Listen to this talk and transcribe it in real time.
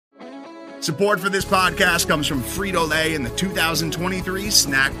Support for this podcast comes from Frito-Lay and the 2023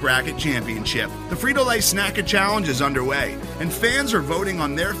 Snack Bracket Championship. The Frito-Lay Snack Challenge is underway, and fans are voting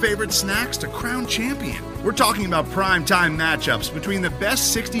on their favorite snacks to crown champion. We're talking about primetime matchups between the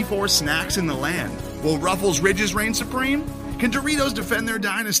best 64 snacks in the land. Will Ruffles Ridges reign supreme? Can Doritos defend their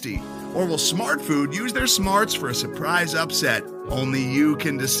dynasty? Or will Smart Food use their smarts for a surprise upset? Only you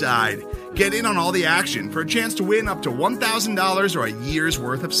can decide. Get in on all the action for a chance to win up to $1,000 or a year's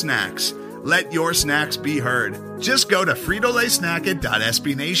worth of snacks. Let your snacks be heard. Just go to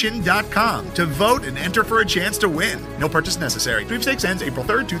fritolaysnacket.sbnation.com to vote and enter for a chance to win. No purchase necessary. Sweepstakes ends April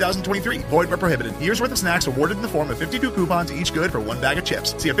 3rd, 2023. Void where prohibited. Year's worth of snacks awarded in the form of 52 coupons, each good for one bag of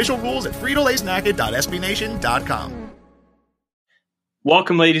chips. See official rules at fritolaysnacket.sbnation.com.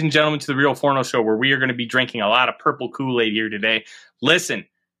 Welcome, ladies and gentlemen, to the Real Forno Show, where we are going to be drinking a lot of purple Kool-Aid here today. Listen,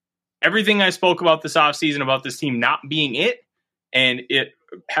 everything I spoke about this offseason about this team not being it, and it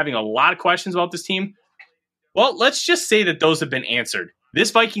having a lot of questions about this team, well, let's just say that those have been answered. This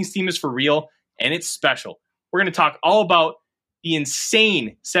Vikings team is for real, and it's special. We're going to talk all about the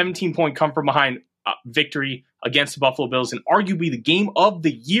insane 17-point come-from-behind victory against the Buffalo Bills and arguably the game of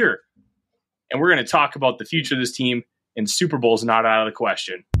the year. And we're going to talk about the future of this team, and Super Bowl's not out of the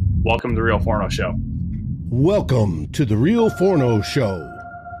question. Welcome to the Real Forno Show. Welcome to the Real Forno Show.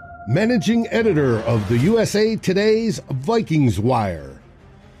 Managing editor of the USA Today's Vikings Wire.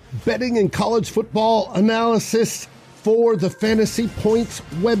 Betting and college football analysis for the Fantasy Points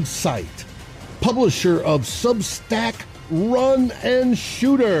website. Publisher of Substack Run and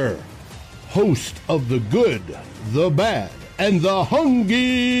Shooter. Host of The Good, The Bad, and The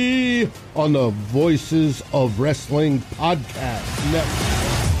Hungry on the Voices of Wrestling Podcast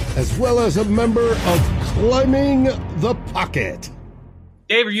Network. As well as a member of Climbing the Pocket.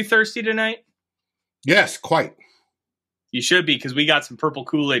 Dave, are you thirsty tonight? Yes, quite. You should be, because we got some purple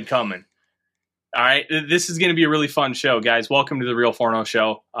Kool-Aid coming. All right, this is going to be a really fun show, guys. Welcome to the Real Forno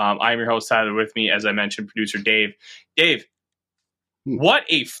Show. I'm your host, Tyler. With me, as I mentioned, producer Dave. Dave, what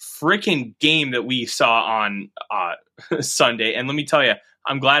a freaking game that we saw on Sunday. And let me tell you,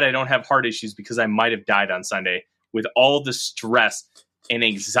 I'm glad I don't have heart issues, because I might have died on Sunday with all the stress and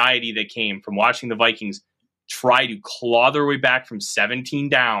anxiety that came from watching the Vikings try to claw their way back from 17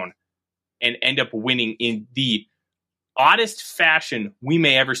 down and end up winning in the oddest fashion we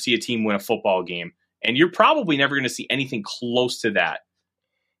may ever see a team win a football game. And you're probably never going to see anything close to that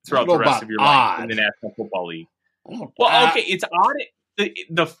throughout the rest of your life in the National Football League. Well, okay, it's odd.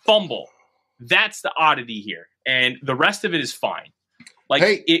 The fumble, that's the oddity here. And the rest of it is fine.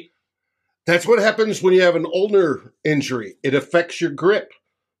 That's what happens when you have an ulnar injury. It affects your grip.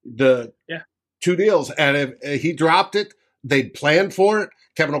 Two deals. And if he dropped it, they'd planned for it.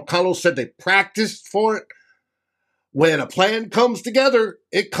 Kevin O'Connell said they practiced for it. When a plan comes together,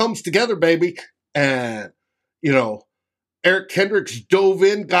 it comes together, baby. And, Eric Kendricks dove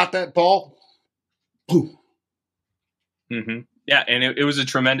in, got that ball. Boom. Mm-hmm. Yeah, and it was a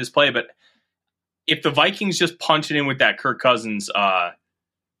tremendous play. But if the Vikings just punch it in with that Kirk Cousins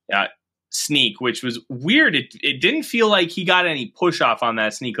sneak, which was weird, it didn't feel like he got any push off on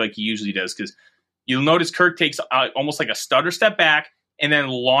that sneak like he usually does, because you'll notice Kirk takes almost like a stutter step back and then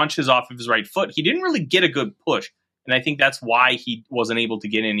launches off of his right foot. He didn't really get a good push, and I think that's why he wasn't able to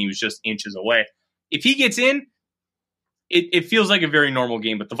get in. He was just inches away. If he gets in, it feels like a very normal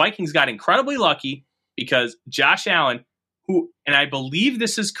game, but the Vikings got incredibly lucky because Josh Allen, who, and I believe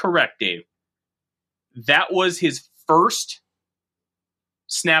this is correct, Dave, that was his first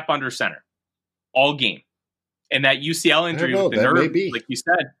snap under center all game. And that UCL injury with the nerve, like you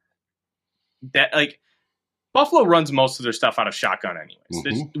said, that Buffalo runs most of their stuff out of shotgun anyways.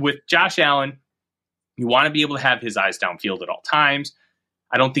 Mm-hmm. With Josh Allen, you want to be able to have his eyes downfield at all times.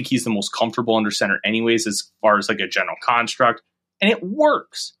 I don't think he's the most comfortable under center anyways, as far as like a general construct. And it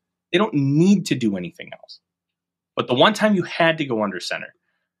works. They don't need to do anything else. But the one time you had to go under center,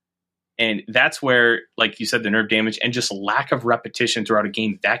 and that's where, like you said, the nerve damage and just lack of repetition throughout a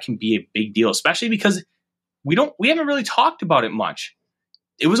game, that can be a big deal, especially because we haven't really talked about it much.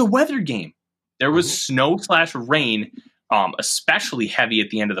 It was a weather game. There was snow/rain, especially heavy at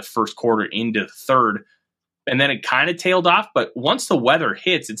the end of the first quarter into the third. And then it kind of tailed off. But once the weather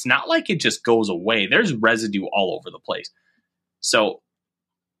hits, it's not like it just goes away. There's residue all over the place. So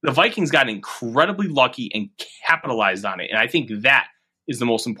the Vikings got incredibly lucky and capitalized on it. And I think that is the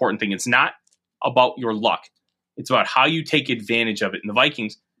most important thing. It's not about your luck. It's about how you take advantage of it. And the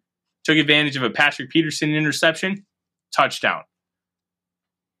Vikings took advantage of a Patrick Peterson interception, touchdown.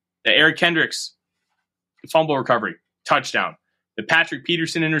 The Eric Kendricks fumble recovery, touchdown. The Patrick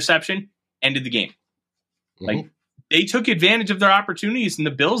Peterson interception ended the game. Mm-hmm. They took advantage of their opportunities, and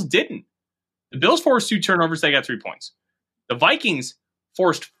the Bills didn't. The Bills forced 2 turnovers. They got 3 points. The Vikings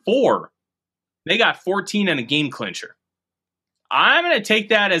forced 4. They got 14 and a game clincher. I'm going to take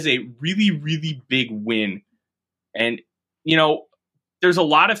that as a really, really big win. And, there's a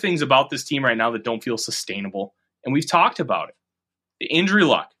lot of things about this team right now that don't feel sustainable. And we've talked about it. The injury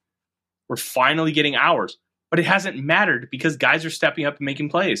luck. We're finally getting ours. But it hasn't mattered because guys are stepping up and making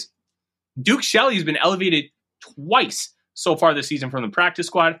plays. Duke Shelley has been elevated twice so far this season from the practice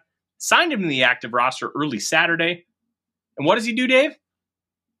squad. Signed him to the active roster early Saturday. And what does he do, Dave?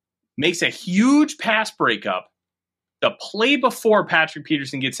 Makes a huge pass breakup the play before Patrick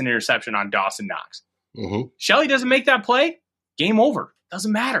Peterson gets an interception on Dawson Knox. Mm-hmm. Shelley doesn't make that play. Game over.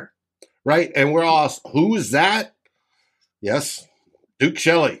 Doesn't matter. Right. And we're all, who is that? Yes, Duke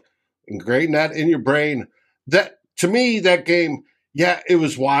Shelley. Ingrain that in your brain. That, to me, that game, yeah, it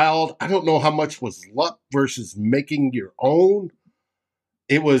was wild. I don't know how much was luck versus making your own.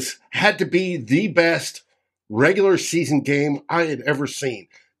 It had to be the best regular season game I had ever seen.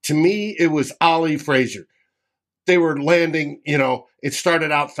 To me, it was Ollie Frazier. They were landing, it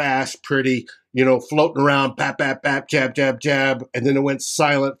started out fast, pretty, floating around, bap, bap, bap, jab, jab, jab. And then it went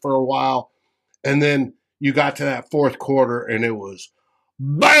silent for a while. And then you got to that fourth quarter and it was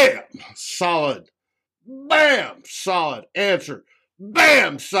bam, solid, bam, solid answer,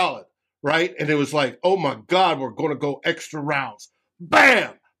 bam, solid, right? And it was like, oh my God, we're going to go extra rounds.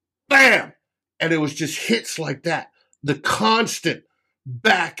 Bam, bam. And it was just hits like that. The constant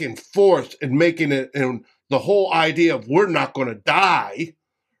back and forth and making it, and the whole idea of we're not going to die,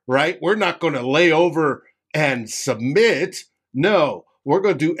 right? We're not going to lay over and submit. No, we're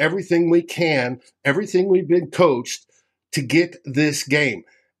going to do everything we can, everything we've been coached to get this game.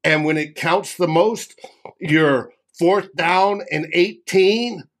 And when it counts the most, you're 4th down and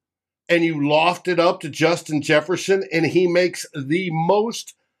 18, and you loft it up to Justin Jefferson, and he makes the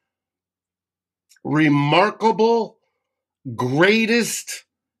most remarkable, greatest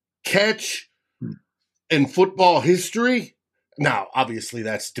catch in football history. Now, obviously,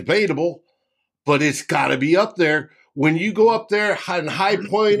 that's debatable, but it's got to be up there. When you go up there and high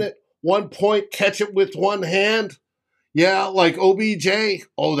point it, 1 point, catch it with one hand, yeah, like OBJ,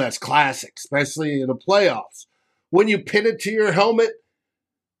 oh, that's classic, especially in the playoffs. When you pin it to your helmet,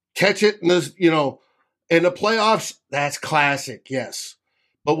 catch it in the, in the playoffs, that's classic, yes.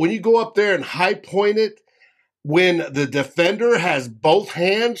 But when you go up there and high point it, when the defender has both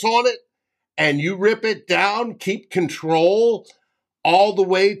hands on it and you rip it down, keep control all the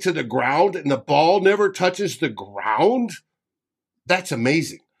way to the ground and the ball never touches the ground, that's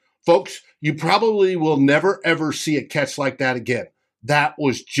amazing. Folks, you probably will never, ever see a catch like that again. That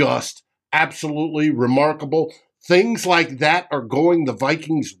was just absolutely remarkable. Things like that are going the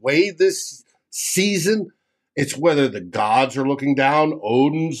Vikings' way this season. It's whether the gods are looking down,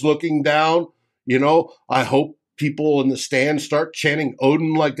 Odin's looking down. I hope people in the stands start chanting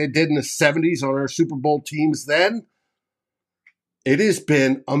Odin like they did in the 70s on our Super Bowl teams then. It has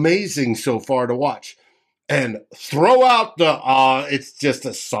been amazing so far to watch. And throw out it's just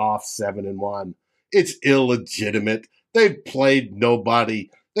a soft 7-1. It's illegitimate. They've played nobody.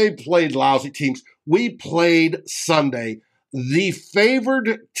 They played lousy teams. We played Sunday the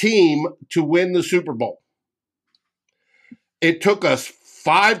favored team to win the Super Bowl. It took us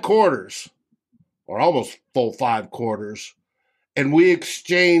 5 quarters, or almost full 5 quarters, and we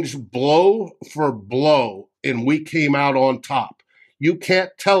exchanged blow for blow, and we came out on top. You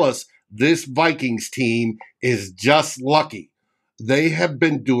can't tell us this Vikings team is just lucky. They have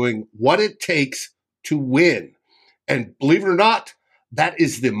been doing what it takes to win. And believe it or not, that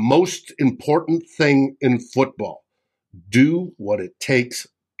is the most important thing in football. Do what it takes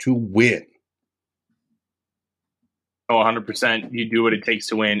to win. Oh, 100%. You do what it takes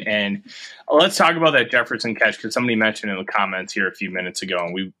to win. And let's talk about that Jefferson catch, because somebody mentioned in the comments here a few minutes ago,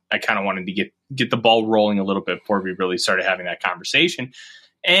 and I kind of wanted to get the ball rolling a little bit before we really started having that conversation.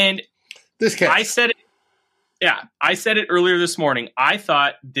 And this catch, I said it. Yeah, I said it earlier this morning. I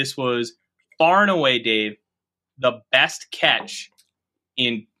thought this was far and away, Dave, the best catch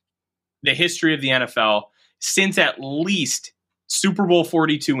in the history of the NFL since at least Super Bowl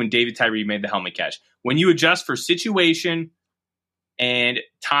 42 when David Tyree made the helmet catch. When you adjust for situation and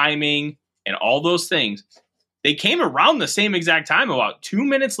timing and all those things, they came around the same exact time, about 2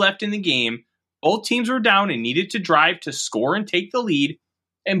 minutes left in the game. Both teams were down and needed to drive to score and take the lead.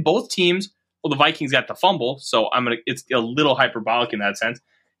 And both teams, well, the Vikings got the fumble, so it's a little hyperbolic in that sense.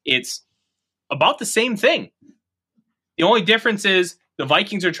 It's about the same thing. The only difference is the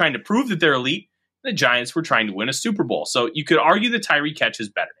Vikings are trying to prove that they're elite. The Giants were trying to win a Super Bowl. So you could argue the Tyree catch is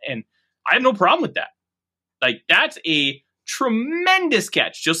better. And I have no problem with that. Like, that's a tremendous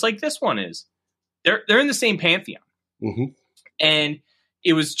catch, just like this one is. they're in the same pantheon. Mm-hmm. And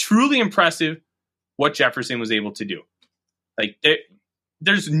it was truly impressive what Jefferson was able to do. Like,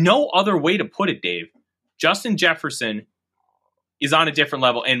 there's no other way to put it, Dave. Justin Jefferson is on a different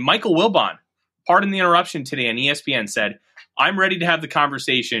level. And Michael Wilbon, pardon the interruption today on ESPN, said, I'm ready to have the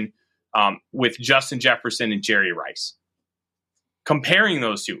conversation with Justin Jefferson and Jerry Rice, comparing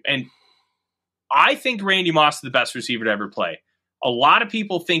those two. And I think Randy Moss is the best receiver to ever play. A lot of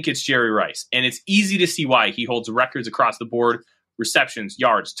people think it's Jerry Rice, and it's easy to see why. He holds records across the board, receptions,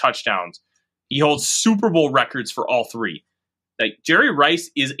 yards, touchdowns. He holds Super Bowl records for all three. Like, Jerry Rice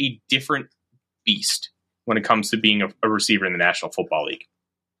is a different beast when it comes to being a receiver in the National Football League.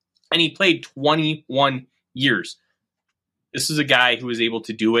 And he played 21 years. This is a guy who was able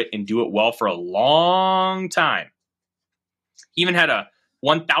to do it and do it well for a long time. He even had a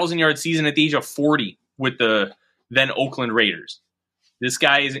 1,000-yard season at the age of 40 with the then Oakland Raiders. This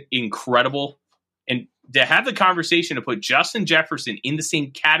guy is incredible. And to have the conversation to put Justin Jefferson in the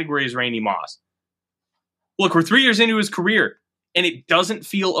same category as Randy Moss. Look, we're 3 years into his career, and it doesn't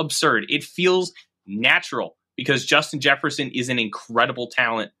feel absurd. It feels natural because Justin Jefferson is an incredible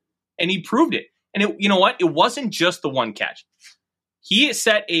talent, and he proved it. And you know what? It wasn't just the one catch. He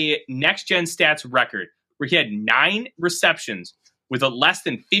set a next-gen stats record where he had 9 receptions with a less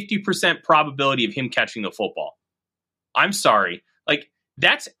than 50% probability of him catching the football. I'm sorry. Like,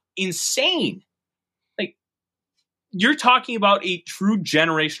 that's insane. Like, you're talking about a true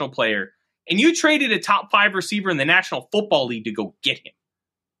generational player, and you traded a top 5 receiver in the National Football League to go get him.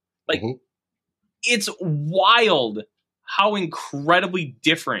 Like, It's wild how incredibly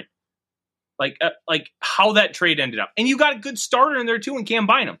different, like how that trade ended up. And you got a good starter in there too in Cam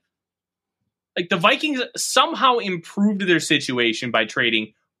Bynum. Like, the Vikings somehow improved their situation by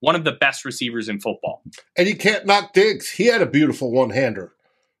trading one of the best receivers in football. And you can't knock Diggs. He had a beautiful one-hander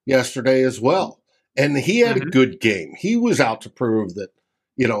yesterday as well. And he had a good game. He was out to prove that,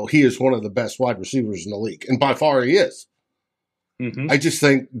 he is one of the best wide receivers in the league. And by far he is. I just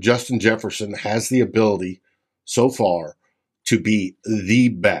think Justin Jefferson has the ability so far to be the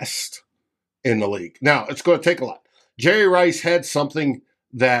best in the league. Now, it's going to take a lot. Jerry Rice had something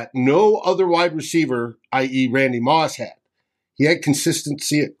that no other wide receiver, i.e. Randy Moss, had. He had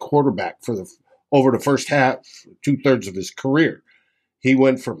consistency at quarterback for over the first half, 2/3 of his career. He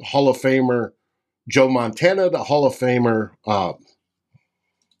went from Hall of Famer Joe Montana to Hall of Famer,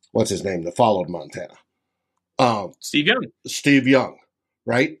 what's his name, that followed Montana? Steve Young. Steve Young,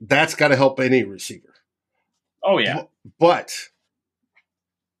 right? That's got to help any receiver. Oh, yeah. But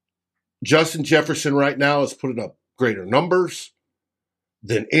Justin Jefferson right now is putting up greater numbers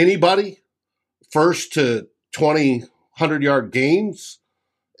than anybody. First to 20 100-yard games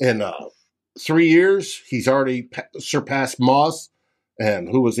in 3 years. He's already surpassed Moss. And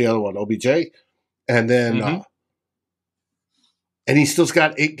who was the other one? OBJ. And then, and he still's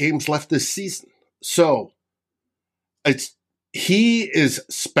got 8 games left this season. So he is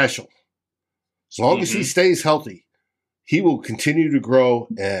special. As long as he stays healthy, he will continue to grow,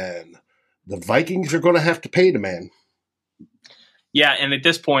 and the Vikings are going to have to pay the man. Yeah, and at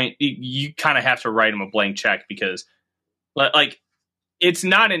this point, you kind of have to write him a blank check because, like, it's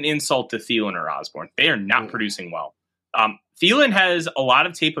not an insult to Thielen or Osborne. They are not producing well. Thielen has a lot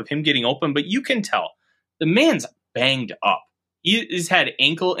of tape of him getting open, but you can tell the man's banged up. He's had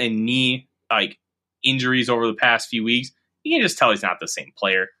ankle and knee injuries over the past few weeks. You can just tell he's not the same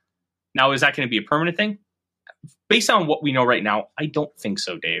player. Now, is that going to be a permanent thing? Based on what we know right now, I don't think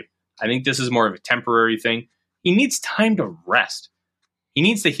so, Dave. I think this is more of a temporary thing. He needs time to rest. He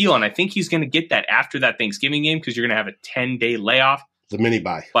needs to heal, and I think he's going to get that after that Thanksgiving game because you're going to have a 10-day layoff. The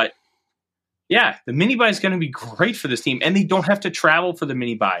mini-bye. But, yeah, the mini-bye is going to be great for this team, and they don't have to travel for the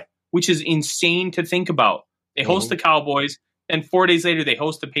mini-bye, which is insane to think about. They host the Cowboys, and 4 days later they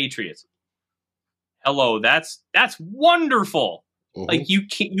host the Patriots. Hello, that's wonderful. Like, you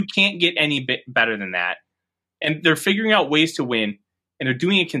can't get any bit better than that. And they're figuring out ways to win, and they're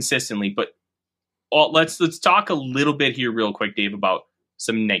doing it consistently. But let's talk a little bit here real quick, Dave, about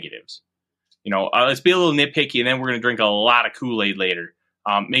some negatives. Let's be a little nitpicky, and then we're going to drink a lot of Kool-Aid later.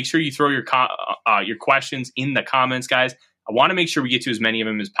 Make sure you throw your questions in the comments, guys. I want to make sure we get to as many of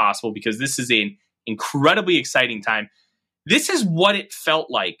them as possible because this is an incredibly exciting time. This is what it felt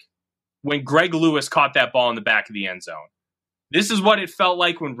like when Greg Lewis caught that ball in the back of the end zone. This is what it felt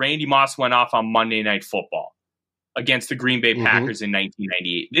like when Randy Moss went off on Monday Night Football against the Green Bay Packers in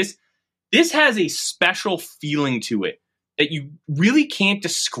 1998. This has a special feeling to it that you really can't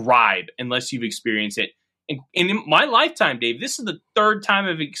describe unless you've experienced it. And in my lifetime, Dave, this is the 3rd time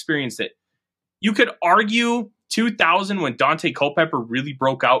I've experienced it. You could argue 2000, when Dante Culpepper really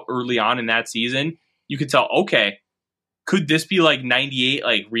broke out early on in that season, you could tell, okay, could this be like 98,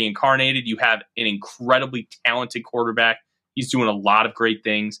 like reincarnated? You have an incredibly talented quarterback. He's doing a lot of great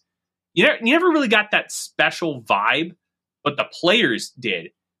things. You never really got that special vibe, but the players did.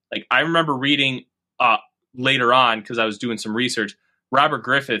 Like, I remember reading later on, because I was doing some research, Robert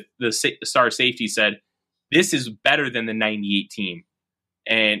Griffith, the star safety, said, this is better than the 98 team.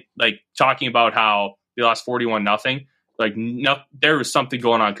 And like talking about how they lost 41-0, like there was something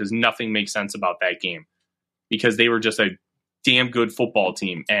going on because nothing makes sense about that game because they were just a damn good football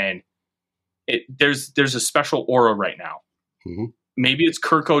team. And there's a special aura right now. Mm-hmm. Maybe it's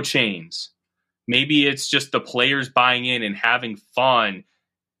Kirko Chains. Maybe it's just the players buying in and having fun.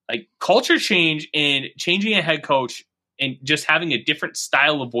 Like culture change and changing a head coach and just having a different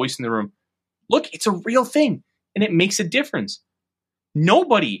style of voice in the room. Look, it's a real thing, and it makes a difference.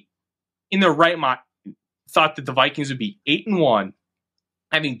 Nobody in their right mind thought that the Vikings would be 8-1,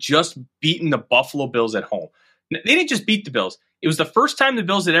 having just beaten the Buffalo Bills at home. They didn't just beat the Bills. It was the first time the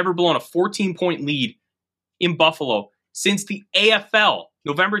Bills had ever blown a 14-point lead in Buffalo since the AFL,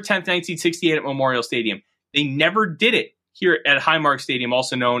 November 10th, 1968 at Memorial Stadium. They never did it here at Highmark Stadium,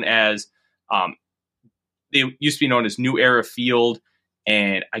 also known as, they used to be known as New Era Field,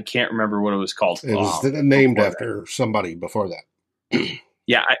 and I can't remember what it was called. It was named after somebody before that.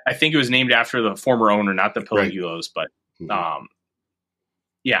 Yeah, I think it was named after the former owner, not the Pellegulos, but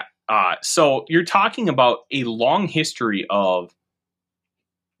yeah. So you're talking about a long history of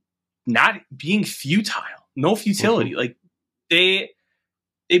not being futile, no futility. Like they've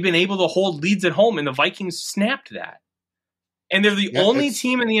been able to hold leads at home, and the Vikings snapped that. And they're the only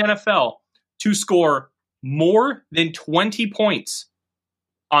team in the NFL to score more than 20 points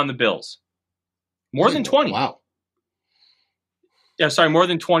on the Bills. More than 20. Wow. Yeah, sorry, more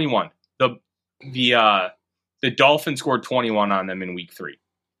than 21. The Dolphins scored 21 on them in week 3.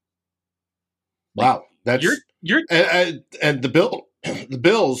 Wow. That's you're and the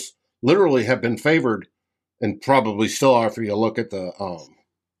Bills literally have been favored and probably still are if you look at the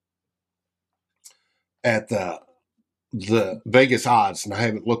Vegas odds, and I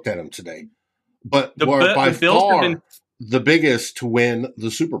haven't looked at them today. But were by far the biggest to win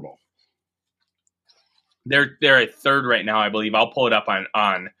the Super Bowl. They're at third right now, I believe. I'll pull it up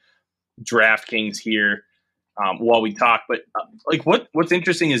on DraftKings here while we talk. But like what's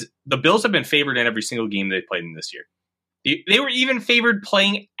interesting is the Bills have been favored in every single game they've played in this year. They were even favored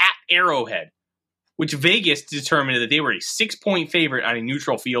playing at Arrowhead, which Vegas determined that they were a 6-point favorite on a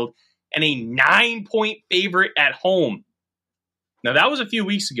neutral field and a 9-point favorite at home. Now, that was a few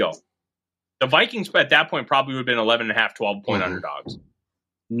weeks ago. The Vikings at that point probably would have been 11.5, 12-point underdogs.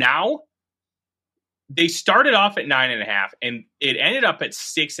 Now, they started off at 9.5, and it ended up at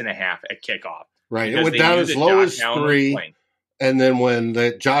 6.5 at kickoff. Right. It went down as low as 3, and then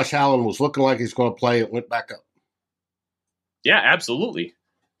when Josh Allen was looking like he's going to play, it went back up. Yeah, absolutely.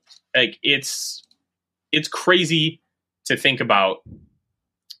 Like, it's crazy to think about,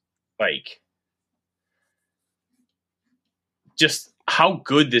 like, just how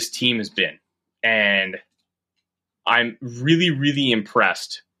good this team has been. And I'm really, really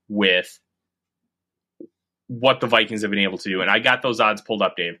impressed with what the Vikings have been able to do. And I got those odds pulled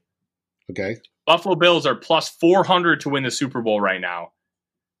up, Dave. Okay. Buffalo Bills are plus 400 to win the Super Bowl right now.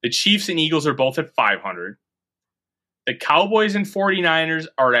 The Chiefs and Eagles are both at 500. The Cowboys and 49ers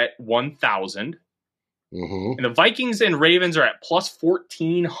are at 1,000. Mm-hmm. And the Vikings and Ravens are at plus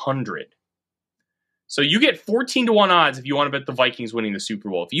 1,400. So you get 14-1 odds if you want to bet the Vikings winning the Super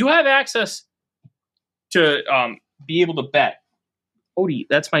Bowl. If you have access to be able to bet, Odie,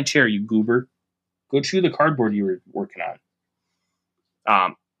 that's my chair, you goober. Go chew the cardboard you were working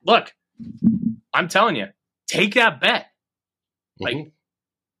on. Look, I'm telling you, take that bet. Mm-hmm. Like,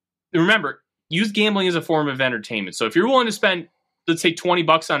 remember, use gambling as a form of entertainment. So if you're willing to spend, let's say,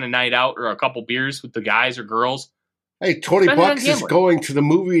 $20 on a night out or a couple beers with the guys or girls, hey, $20 is going to the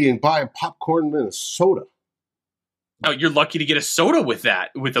movie and buying popcorn and a soda. Oh, you're lucky to get a soda with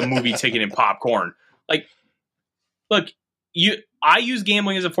that, with a movie ticket and popcorn. Like, look, I use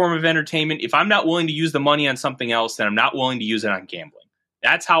gambling as a form of entertainment. If I'm not willing to use the money on something else, then I'm not willing to use it on gambling.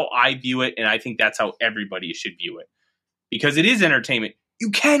 That's how I view it, and I think that's how everybody should view it. Because it is entertainment.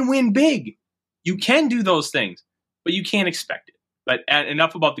 You can win big. You can do those things, but you can't expect it. But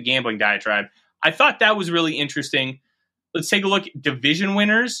enough about the gambling diatribe. I thought that was really interesting. Let's take a look at division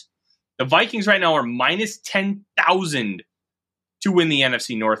winners. The Vikings right now are minus 10,000 to win the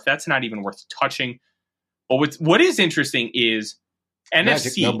NFC North. That's not even worth touching. But what is interesting is NFC.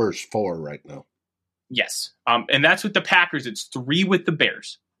 Magic number's 4 right now. Yes. And that's with the Packers. It's 3 with the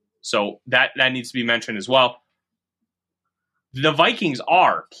Bears. So that needs to be mentioned as well. The Vikings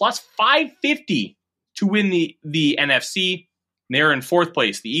are plus 550 to win the NFC. They're in fourth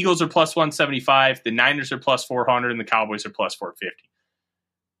place. The Eagles are plus 175. The Niners are plus 400, and the Cowboys are plus 450.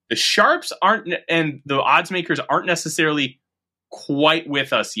 The Sharps aren't, and the odds makers aren't necessarily quite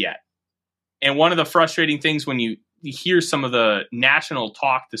with us yet. And one of the frustrating things when you hear some of the national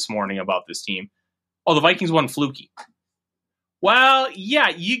talk this morning about this team, the Vikings won fluky. Well, yeah,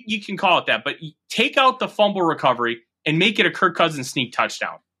 you can call it that, but take out the fumble recovery and make it a Kirk Cousins sneak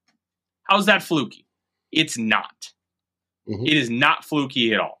touchdown. How's that fluky? It's not. Mm-hmm. It is not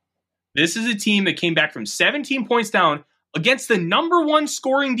fluky at all. This is a team that came back from 17 points down against the number one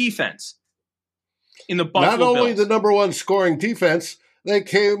scoring defense in the Buffalo Bills. Not only the number one scoring defense, they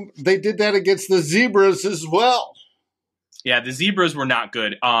did that against the Zebras as well. Yeah, the Zebras were not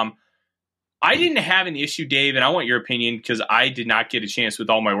good. I didn't have an issue, Dave, and I want your opinion because I did not get a chance with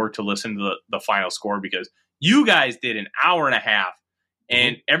all my work to listen to the final score because you guys did an hour and a half,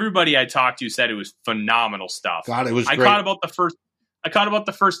 and everybody I talked to said it was phenomenal stuff. God, it was great. I caught about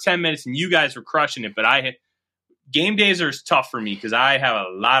the first 10 minutes, and you guys were crushing it, but game days are tough for me because I have a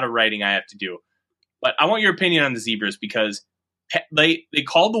lot of writing I have to do. But I want your opinion on the Zebras because they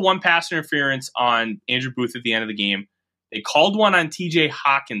called the one pass interference on Andrew Booth at the end of the game. They called one on TJ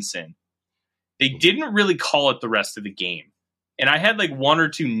Hawkinson. They didn't really call it the rest of the game. And I had like one or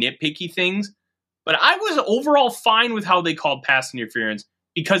two nitpicky things, but I was overall fine with how they called pass interference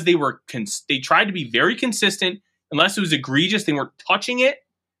because they tried to be very consistent. Unless it was egregious, they weren't touching it,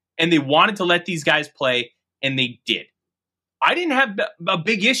 and they wanted to let these guys play, and they did. I didn't have a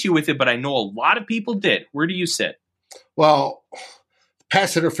big issue with it, but I know a lot of people did. Where do you sit? Well,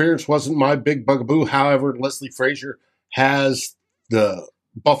 pass interference wasn't my big bugaboo. However, Leslie Frazier has the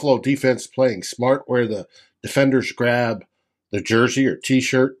Buffalo defense playing smart where the defenders grab the jersey or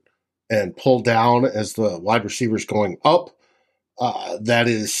T-shirt and pull down as the wide receiver's going up. That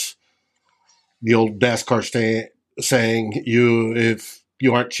is the old NASCAR saying, if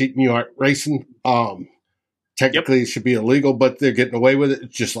you aren't cheating, you aren't racing. Technically, It should be illegal, but they're getting away with it.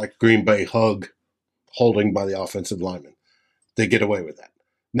 It's just like Green Bay holding by the offensive lineman. They get away with that.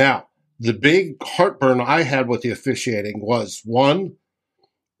 Now, the big heartburn I had with the officiating was, one,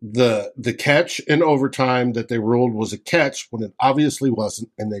 the catch in overtime that they ruled was a catch when it obviously wasn't,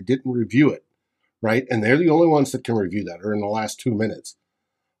 and they didn't review it, right? And they're the only ones that can review that, or in the last 2 minutes.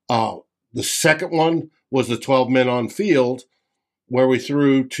 The second one was the 12 men on field where we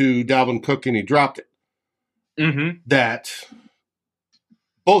threw to Dalvin Cook and he dropped it. Mm-hmm. That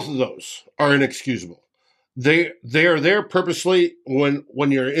both of those are inexcusable. They are there purposely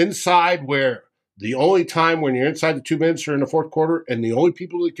when you're inside, where the only time when you're inside the 2 minutes or in the fourth quarter, and the only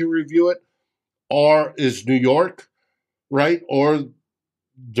people that can review it is New York, right? Or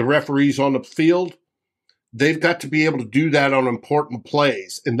the referees on the field. They've got to be able to do that on important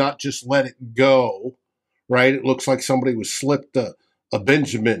plays and not just let it go, right? It looks like somebody was slipped a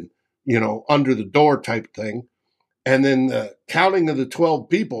Benjamin, under the door type thing. And then the counting of the 12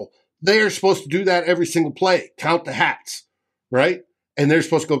 people, they are supposed to do that every single play, count the hats, right? And they're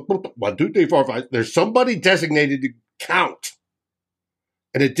supposed to go 1, 2, 3, 4, 5. There's somebody designated to count,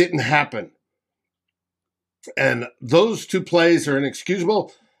 and it didn't happen. And those 2 plays are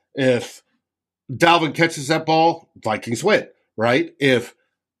inexcusable. If Dalvin catches that ball, Vikings win, right? If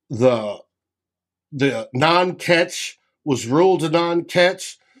the non-catch was ruled a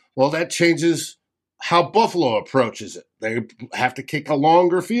non-catch, well, that changes how Buffalo approaches it. They have to kick a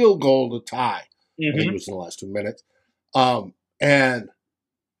longer field goal to tie. I think it was in the last 2 minutes. And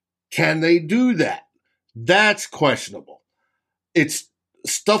can they do that? That's questionable. It's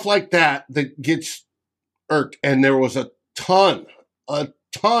stuff like that gets irked. And there was a ton of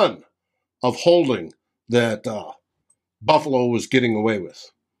holding that Buffalo was getting away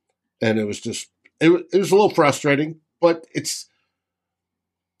with. And it was just, it was a little frustrating, but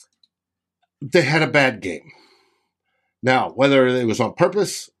they had a bad game. Now, whether it was on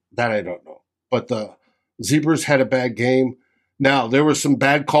purpose, that I don't know. But the Zebras had a bad game. Now, there were some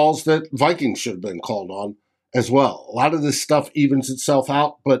bad calls that Vikings should have been called on as well. A lot of this stuff evens itself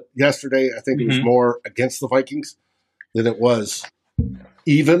out, but yesterday I think it was more against the Vikings than it was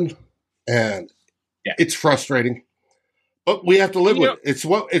even, and it's frustrating. But we have to live with it.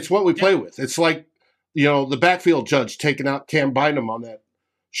 It's what we play with. It's like, the backfield judge taking out Cam Bynum on that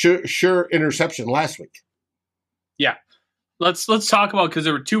sure interception last week. Yeah. Let's talk about, because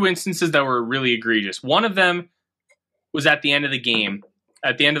there were 2 instances that were really egregious. One of them was at the end of the game,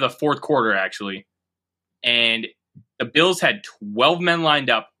 at the end of the fourth quarter, actually. And the Bills had 12 men lined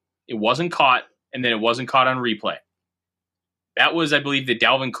up. It wasn't caught, and then it wasn't caught on replay. That was, I believe, the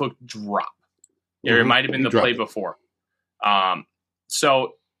Dalvin Cook drop. Or it might have been the play before.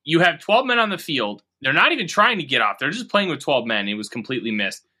 So you have 12 men on the field. They're not even trying to get off. They're just playing with 12 men. It was completely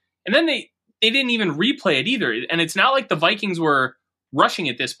missed. And then they didn't even replay it either. And it's not like the Vikings were rushing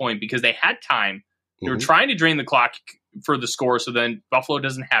at this point because they had time. They were trying to drain the clock for the score, so then Buffalo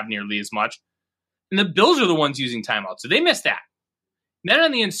doesn't have nearly as much. And the Bills are the ones using timeout, so they missed that. And then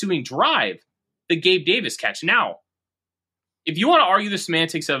on the ensuing drive, the Gabe Davis catch. Now, if you want to argue the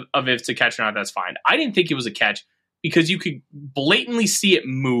semantics of if it's a catch or not, that's fine. I didn't think it was a catch because you could blatantly see it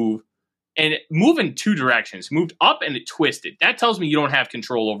move, and it move in two directions. Moved up and it twisted. That tells me you don't have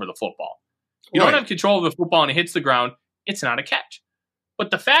control over the football. You don't have control over the football and it hits the ground, it's not a catch. But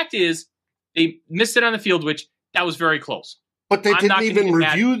the fact is, they missed it on the field, which that was very close. But they didn't even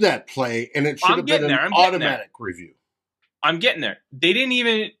review that play, and it should have been an automatic review. I'm getting there. They didn't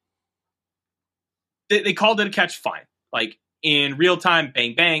even – they called it a catch, fine. Like, in real time,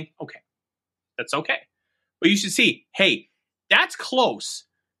 bang, bang, okay. That's okay. But you should see, hey, that's close.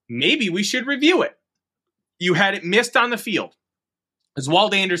 Maybe we should review it. You had it missed on the field. As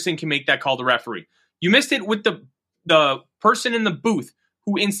Walt Anderson can make that call to referee. You missed it with the person in the booth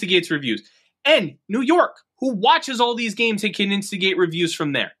who instigates reviews. And New York, who watches all these games and can instigate reviews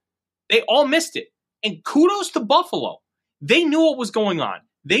from there. They all missed it. And kudos to Buffalo. They knew what was going on.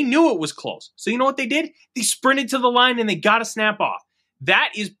 They knew it was close. So you know what they did? They sprinted to the line and they got a snap off. That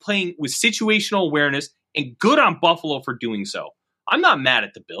is playing with situational awareness, and good on Buffalo for doing so. I'm not mad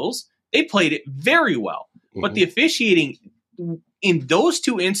at the Bills. They played it very well. But the officiating in those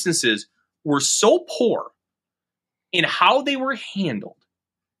two instances were so poor in how they were handled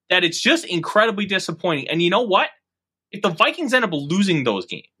that it's just incredibly disappointing. And you know what? If the Vikings end up losing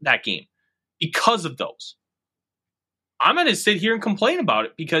that game because of those, I'm going to sit here and complain about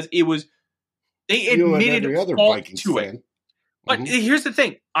it because they admitted fault to it. But here's the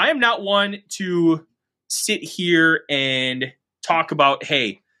thing. I am not one to sit here and talk about,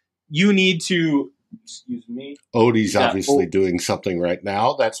 hey, you need to, excuse me. Odie's obviously doing something right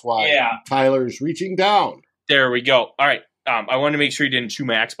now. That's why Tyler's reaching down. There we go. All right. I want to make sure he didn't chew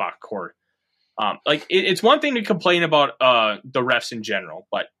my Xbox cord. It's one thing to complain about the refs in general,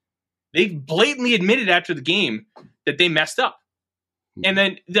 but they blatantly admitted after the game that they messed up. And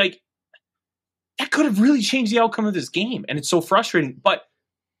then, that could have really changed the outcome of this game. And it's so frustrating. But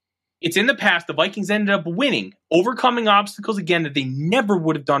it's in the past. The Vikings ended up winning, overcoming obstacles again that they never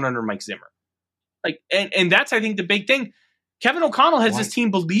would have done under Mike Zimmer. And that's, I think, the big thing. Kevin O'Connell has his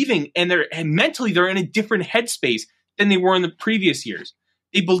team believing, and mentally they're in a different headspace than they were in the previous years.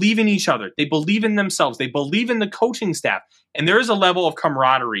 They believe in each other. They believe in themselves. They believe in the coaching staff. And there is a level of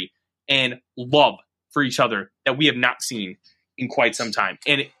camaraderie and love for each other that we have not seen in quite some time.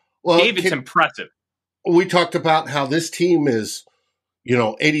 And David's impressive. We talked about how this team is,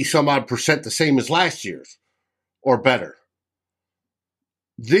 80 some odd % the same as last year's or better.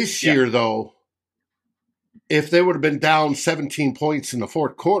 This year, though, if they would have been down 17 points in the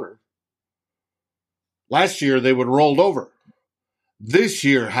fourth quarter, last year they would have rolled over. This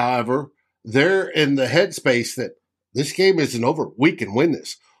year, however, they're in the headspace that this game isn't over. We can win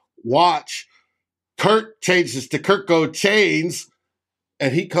this. Watch. Kurt changes to Kurt Go Chains,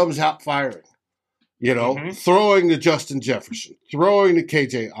 and he comes out firing. Throwing to Justin Jefferson, throwing to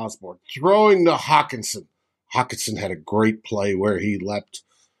KJ Osborne, throwing to Hawkinson. Hawkinson had a great play where he leapt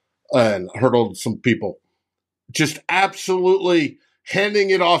and hurdled some people. Just absolutely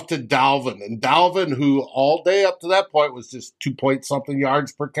handing it off to Dalvin. And Dalvin, who all day up to that point was just 2-point-something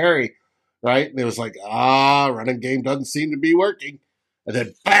yards per carry, right? And it was like, running game doesn't seem to be working. And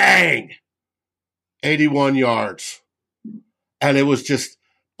then bang, 81 yards. And it was just,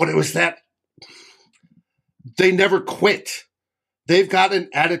 but it was that, they never quit. They've got an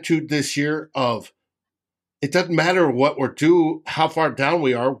attitude this year of, it doesn't matter what we're doing, how far down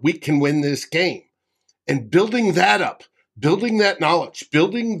we are, we can win this game. And building that up, building that knowledge,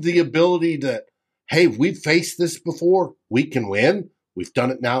 building the ability that, hey, we've faced this before, we can win. We've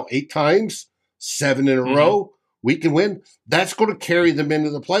done it now 8 times, 7 in a row, we can win. That's going to carry them into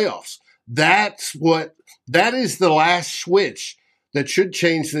the playoffs. That is the last switch that should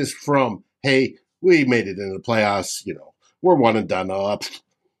change this from, hey, we made it into the playoffs, we're one and done up,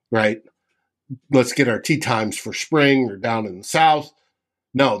 right? Let's get our tee times for spring or down in the South.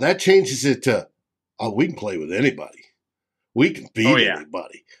 No, that changes it to, we can play with anybody. We can beat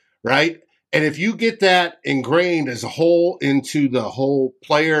anybody, right? And if you get that ingrained as a whole into the whole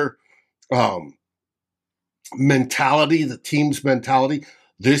player mentality, the team's mentality,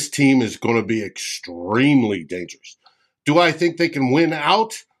 this team is going to be extremely dangerous. Do I think they can win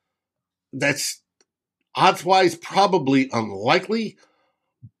out? That's odds-wise probably unlikely,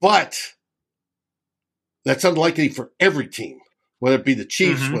 but That's unlikely for every team, whether it be the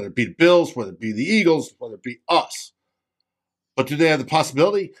Chiefs, whether it be the Bills, whether it be the Eagles, whether it be us. But do they have the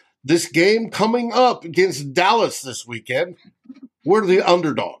possibility? This game coming up against Dallas this weekend, we're the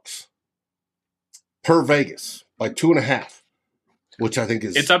underdogs per Vegas by 2.5, which I think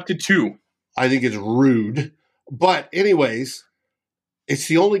is... It's up to 2. I think it's rude. But anyways, it's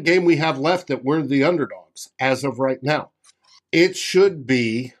the only game we have left that we're the underdogs as of right now. It should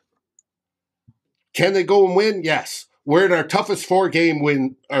be... Can they go and win? Yes. We're in our toughest 4-game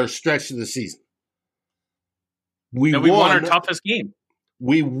win or stretch of the season. We won our toughest game.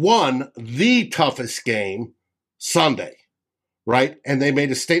 We won the toughest game Sunday, right? And they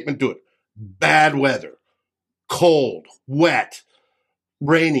made a statement to it. Bad weather, cold, wet,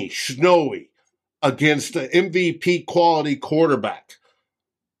 rainy, snowy, against an MVP quality quarterback,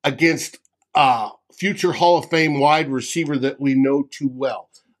 against a future Hall of Fame wide receiver that we know too well,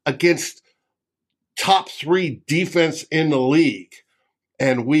 against top 3 defense in the league,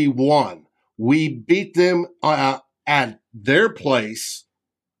 and we won. We beat them at their place,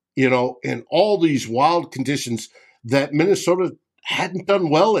 in all these wild conditions that Minnesota hadn't done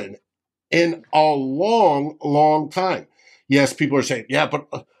well in a long, long time. Yes, people are saying, yeah, but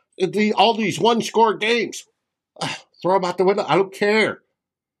all these one-score games, throw them out the window. I don't care.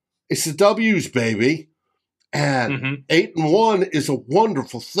 It's the W's, baby. And 8-1 is a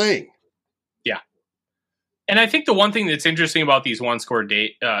wonderful thing. Yeah. And I think the one thing that's interesting about these one-score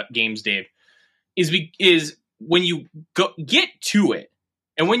games, Dave, is when you get to it,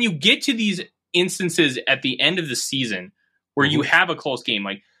 and when you get to these instances at the end of the season where you have a close game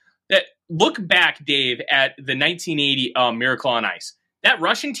like that, look back, Dave, at the 1980 Miracle on Ice. That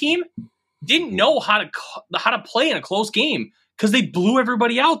Russian team didn't know how to play in a close game because they blew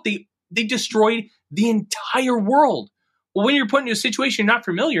everybody out. They destroyed the entire world. Well, when you're put into a situation you're not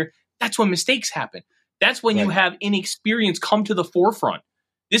familiar, that's when mistakes happen. That's when you have inexperience come to the forefront.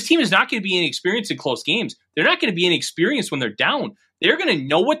 This team is not going to be inexperienced in close games. They're not going to be inexperienced when they're down. They're going to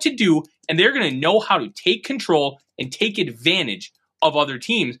know what to do, and they're going to know how to take control and take advantage of other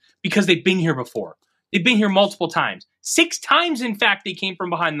teams because they've been here before. They've been here multiple times. 6 times, in fact, they came from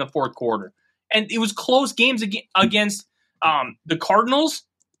behind in the fourth quarter. And it was close games against the Cardinals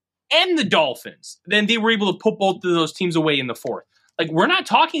and the Dolphins. Then they were able to put both of those teams away in the fourth. Like, we're not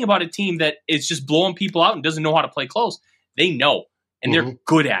talking about a team that is just blowing people out and doesn't know how to play close. They know, and they're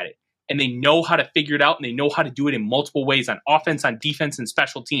good at it. And they know how to figure it out, and they know how to do it in multiple ways on offense, on defense, and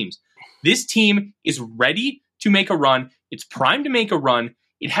special teams. This team is ready to make a run. It's primed to make a run.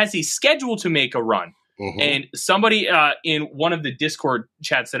 It has a schedule to make a run. And somebody in one of the Discord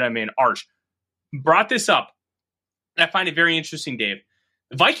chats that I'm in, Arch, brought this up. And I find it very interesting, Dave.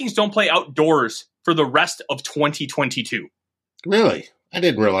 The Vikings don't play outdoors for the rest of 2022. Really? I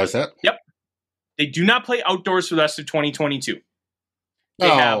didn't realize that. Yep. They do not play outdoors for the rest of 2022.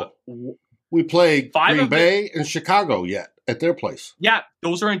 We play Green Bay and Chicago yet at their place. Yeah,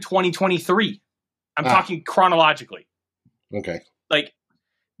 those are in 2023. I'm talking chronologically. Okay. Like,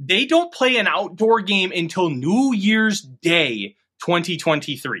 they don't play an outdoor game until New Year's Day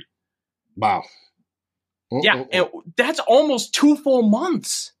 2023. Wow. Yeah, and that's almost 2 full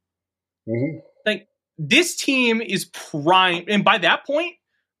months. Like, this team is primed, and by that point,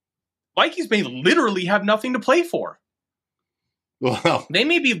 Vikings may literally have nothing to play for. Well, they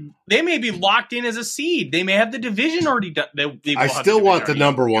may be locked in as a seed. They may have the division already done. I still want the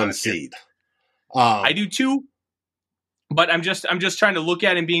number 1 seed. I do too, but I'm just trying to look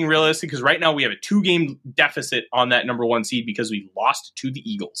at it and being realistic because right now we have a 2-game deficit on that number 1 seed because we lost to the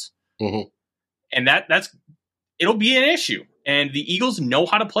Eagles, and that's it'll be an issue. And the Eagles know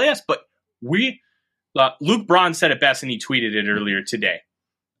how to play us, but Luke Braun said it best, and he tweeted it earlier today.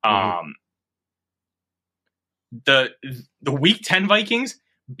 The Week 10 Vikings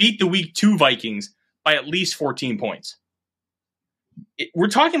beat the Week 2 Vikings by at least 14 points. We're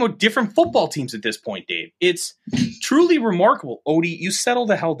talking about different football teams at this point, Dave. It's truly remarkable. Odie, you settle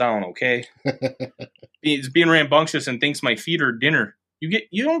the hell down, okay? He's being rambunctious and thinks my feet are dinner.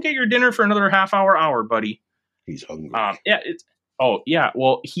 You don't get your dinner for another hour, buddy. He's hungry. Well,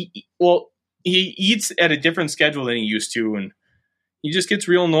 he eats at a different schedule than he used to, and he just gets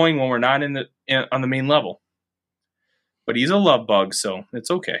real annoying when we're not on the main level. But he's a love bug, so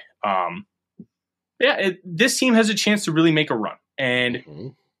it's okay. This team has a chance to really make a run,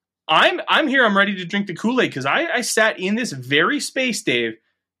 and I'm here. I'm ready to drink the Kool-Aid because I sat in this very space, Dave,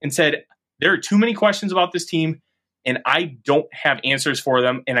 and said there are too many questions about this team, and I don't have answers for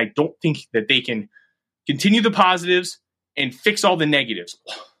them, and I don't think that they can continue the positives and fix all the negatives.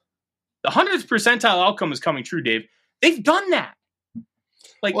 The 100th percentile outcome is coming true, Dave. They've done that.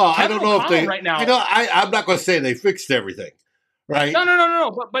 Like, Well, Kevin I don't know if O'Connell they right now. I'm not going to say they fixed everything, right?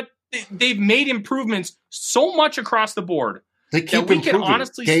 No. But they've made improvements so much across the board. They keep we can improving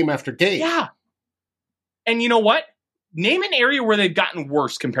honestly game after game. Yeah. And you know what? Name an area where they've gotten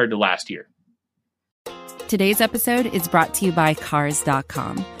worse compared to last year. Today's episode is brought to you by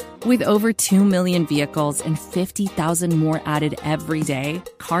Cars.com. With over 2 million vehicles and 50,000 more added every day,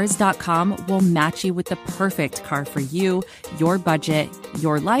 Cars.com will match you with the perfect car for you, your budget,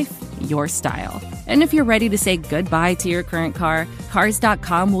 your life, your style. And if you're ready to say goodbye to your current car,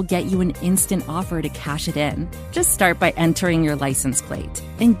 Cars.com will get you an instant offer to cash it in. Just start by entering your license plate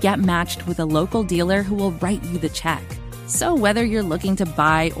and get matched with a local dealer who will write you the check. So whether you're looking to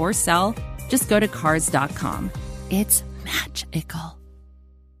buy or sell, just go to Cars.com. It's magical.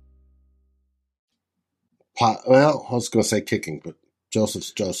 Well, I was going to say kicking, but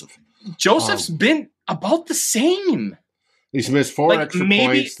Joseph's Joseph. Joseph's been about the same. He's missed 4 extra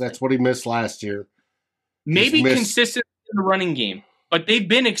points. That's what he missed last year. Maybe consistent in the running game, but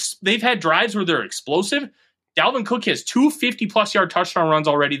they've had drives where they're explosive. Dalvin Cook has 2 50-plus yard touchdown runs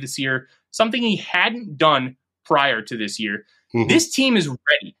already this year, something he hadn't done prior to this year. Mm-hmm. This team is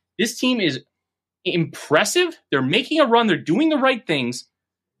ready. This team is impressive. They're making a run. They're doing the right things.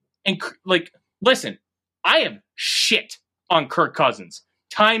 And, listen, I have shit on Kirk Cousins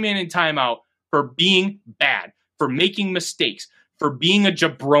time in and time out for being bad, for making mistakes, for being a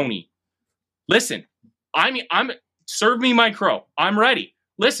jabroni. Listen, I'm serve me my crow. I'm ready.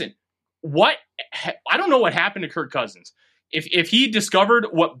 Listen, I don't know what happened to Kirk Cousins. If he discovered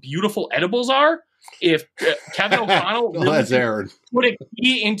what beautiful edibles are, if Kevin O'Connell really put a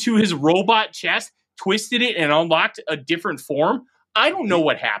key into his robot chest, twisted it, and unlocked a different form, I don't know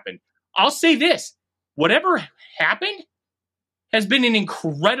what happened. I'll say this. Whatever happened has been an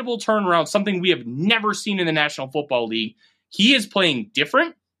incredible turnaround, something we have never seen in the National Football League. He is playing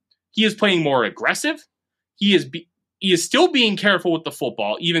different. He is playing more aggressive. He is still being careful with the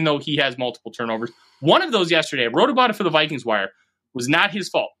football, even though he has multiple turnovers. One of those yesterday, I wrote about it for the Vikings Wire, was not his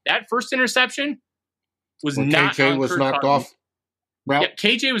fault. That first interception was not KJ was knocked off. Yeah,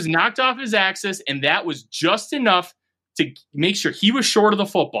 KJ was knocked off his axis, and that was just enough to make sure he was short of the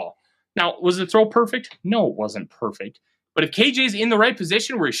football. Now, was the throw perfect? No, it wasn't perfect. But if KJ's in the right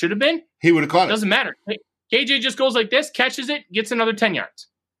position where he should have been, he would have caught it. Doesn't matter. KJ just goes like this, catches it, gets another 10 yards.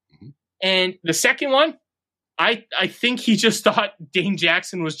 Mm-hmm. And the second one, I think he just thought Dane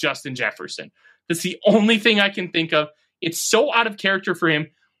Jackson was Justin Jefferson. That's the only thing I can think of. It's so out of character for him.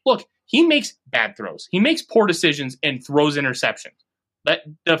 Look, he makes bad throws. He makes poor decisions and throws interceptions.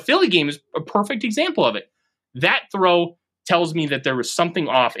 The Philly game is a perfect example of it. That throw tells me that there was something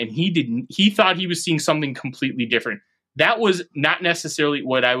off, and he thought he was seeing something completely different. That was not necessarily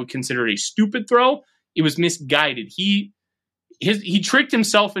what I would consider a stupid throw. It was misguided. He tricked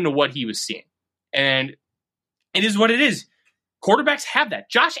himself into what he was seeing. And it is what it is. Quarterbacks have that.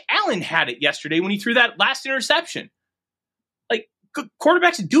 Josh Allen had it yesterday when he threw that last interception. Like,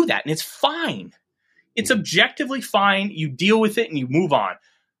 quarterbacks do that, and it's fine. It's objectively fine. You deal with it, and you move on.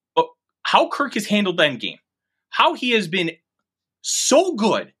 But how Kirk has handled that game, how he has been so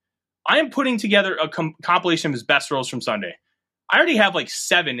good. I am putting together a compilation of his best throws from Sunday. I already have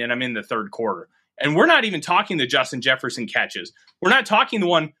 7, and I'm in the third quarter. And we're not even talking the Justin Jefferson catches. We're not talking the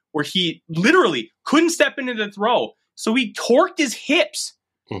one where he literally couldn't step into the throw. So he torqued his hips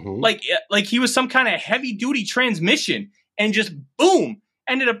like he was some kind of heavy-duty transmission and just, boom,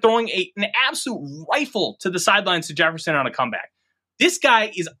 ended up throwing an absolute rifle to the sidelines to Jefferson on a comeback. This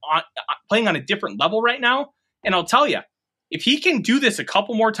guy is playing on a different level right now. And I'll tell you, if he can do this a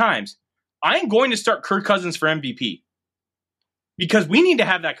couple more times, I am going to start Kirk Cousins for MVP. Because we need to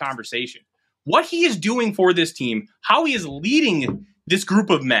have that conversation. What he is doing for this team, how he is leading this group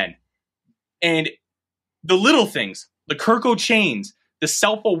of men, and the little things, the Kirko chains, the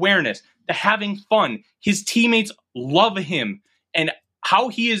self-awareness, the having fun, his teammates love him, and how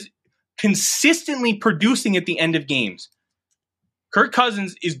he is consistently producing at the end of games. Kirk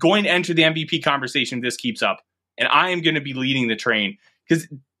Cousins is going to enter the MVP conversation if this keeps up, and I am going to be leading the train, because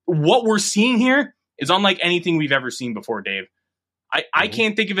what we're seeing here is unlike anything we've ever seen before, Dave. I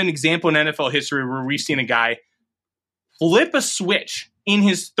can't think of an example in NFL history where we've seen a guy flip a switch in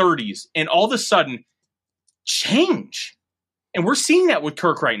his 30s and all of a sudden change. And we're seeing that with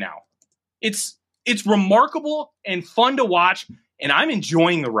Kirk right now. It's remarkable and fun to watch, and I'm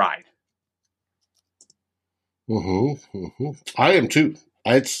enjoying the ride. I am too.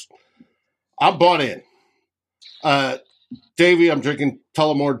 I'm bought in. Davey, I'm drinking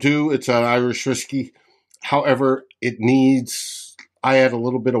Tullamore Dew. It's an Irish whiskey. However, I add a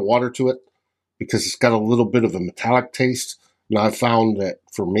little bit of water to it because it's got a little bit of a metallic taste. And I've found that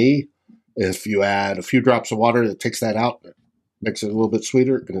for me, if you add a few drops of water that takes that out, it makes it a little bit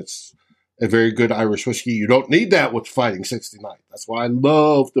sweeter, and it's a very good Irish whiskey. You don't need that with Fighting 69. That's why I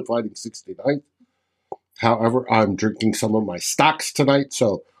love the Fighting 69. However, I'm drinking some of my stocks tonight,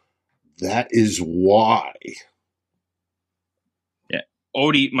 so that is why. Yeah.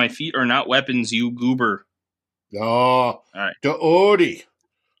 Odie, my feet are not weapons, you goober. Oh, all right. The Odie.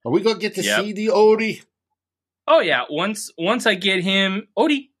 Are we going to get to see the Odie? Oh, yeah. Once I get him,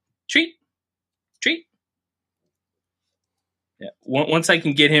 Odie, treat. Yeah. Once I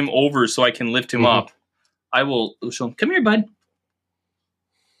can get him over so I can lift him up, I will show him. Come here, bud.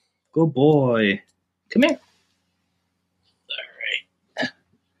 Good boy. Come here. All right.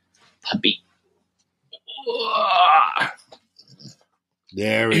 Puppy.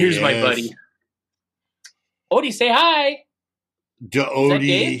 There he Here's is. my buddy. Odie, say hi. The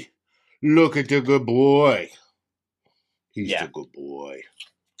Odie. Look at the good boy. He's the good boy.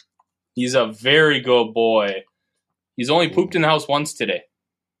 He's a very good boy. He's only pooped in the house once today.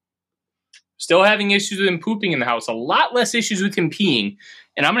 Still having issues with him pooping in the house. A lot less issues with him peeing.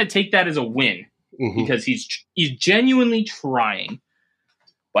 And I'm going to take that as a win. Because he's genuinely trying.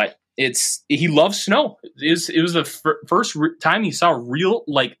 But he loves snow. It was the first time he saw real,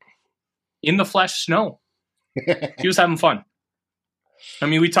 like, in the flesh snow. He was having fun. I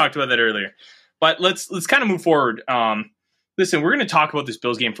mean, we talked about that earlier. But let's kind of move forward. Listen, we're going to talk about this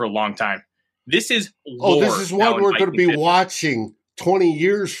Bills game for a long time. This is lore. This is what we're going to be watching 20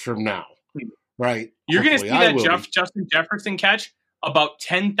 years from now, right? You're going to see that Justin Jefferson catch about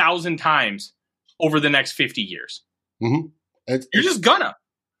 10,000 times over the next 50 years. You're just gonna.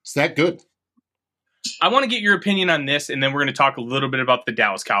 It's that good. I want to get your opinion on this, and then we're going to talk a little bit about the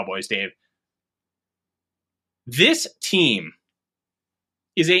Dallas Cowboys, Dave. This team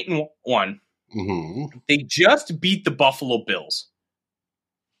is 8-1. They just beat the Buffalo Bills.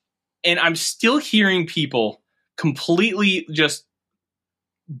 And I'm still hearing people completely just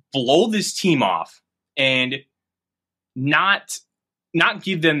blow this team off and not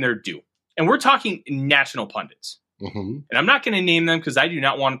give them their due. And we're talking national pundits. And I'm not going to name them because I do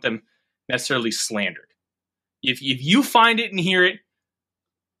not want them necessarily slandered. If you find it and hear it,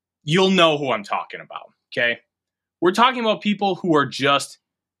 you'll know who I'm talking about. Okay? We're talking about people who are just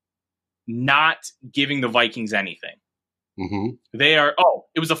not giving the Vikings anything. They are,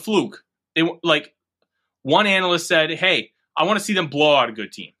 it was a fluke. They like one analyst said, hey, I want to see them blow out a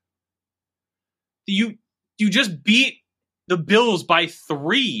good team. You just beat the Bills by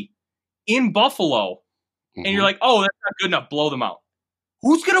 3 in Buffalo, and you're like, oh, that's not good enough. Blow them out.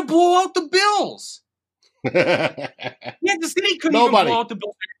 Who's going to blow out the Bills? Kansas City couldn't even blow out the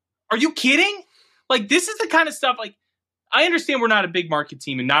Bills. Are you kidding? Like, this is the kind of stuff, like, I understand we're not a big market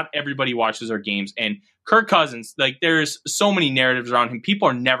team and not everybody watches our games. And Kirk Cousins, like, there's so many narratives around him. People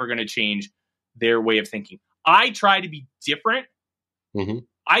are never going to change their way of thinking. I try to be different.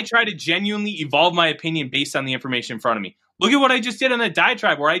 I try to genuinely evolve my opinion based on the information in front of me. Look at what I just did on the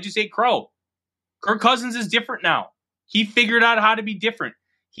diatribe where I just ate crow. Kirk Cousins is different now. He figured out how to be different.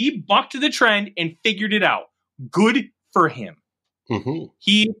 He bucked the trend and figured it out. Good for him.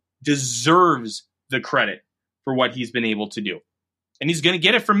 He deserves the credit for what he's been able to do. And he's going to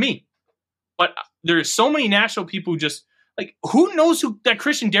get it from me. But there's so many national people who just, like, who knows that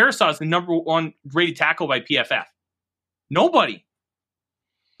Christian Darrisaw is the number 1 rated tackle by PFF? Nobody.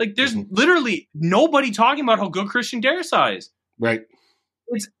 Like, there's literally nobody talking about how good Christian Darrisaw is. Right.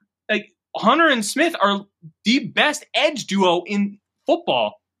 It's like Hunter and Smith are the best edge duo in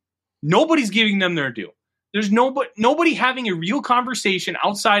football. Nobody's giving them their due. There's nobody having a real conversation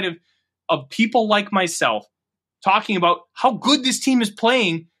outside of people like myself talking about how good this team is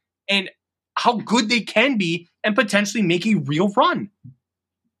playing and how good they can be and potentially make a real run.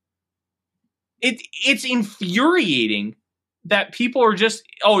 It's infuriating that people are just,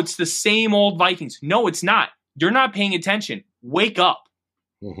 it's the same old Vikings. No, it's not. You're not paying attention. Wake up.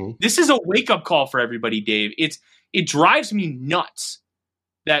 This is a wake-up call for everybody, Dave. It drives me nuts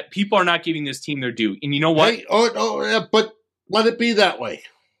that people are not giving this team their due. And you know what? Hey, but let it be that way.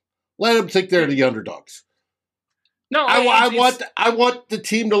 Let them think they're the underdogs. No, I want the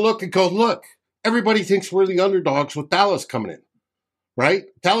team to look and go, look, everybody thinks we're the underdogs with Dallas coming in, right?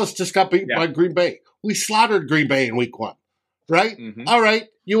 Dallas just got beat by Green Bay. We slaughtered Green Bay in week 1, right? All right,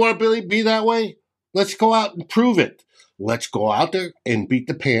 you want to be that way? Let's go out and prove it. Let's go out there and beat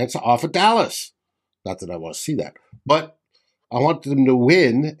the pants off of Dallas. Not that I want to see that, but I want them to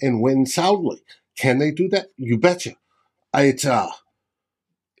win and win soundly. Can they do that? You betcha.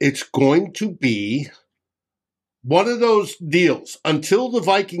 It's going to be one of those deals. Until the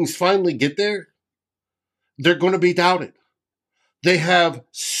Vikings finally get there, they're going to be doubted. they have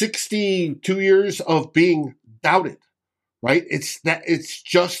 62 years of being doubted, right? It's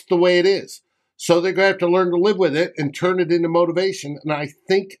just the way it is. So they're going to have to learn to live with it and turn it into motivation. And I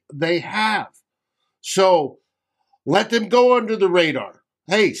think they have. So let them go under the radar.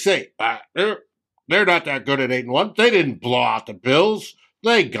 Hey, they're not that good at 8-1. They didn't blow out the Bills.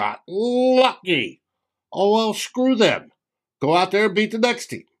 They got lucky. Oh, well, screw them. Go out there and beat the next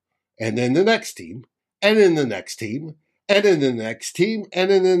team. And then the next team. And then the next team. And then the next team.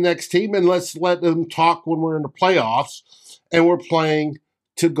 And then the next team. And let's let them talk when we're in the playoffs and we're playing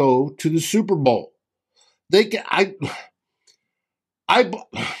to go to the Super Bowl.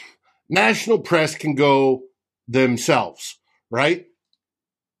 National press can go themselves, right?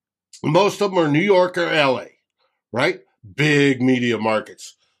 Most of them are New York or LA, right? Big media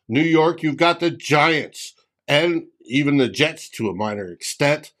markets. New York, you've got the Giants and even the Jets to a minor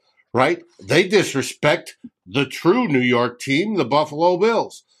extent, right? They disrespect the true New York team, the Buffalo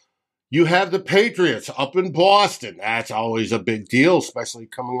Bills. You have the Patriots up in Boston. That's always a big deal, especially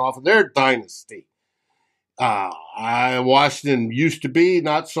coming off of their dynasty. Washington used to be,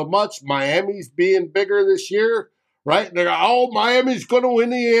 not so much. Miami's being bigger this year, right? They're, Miami's going to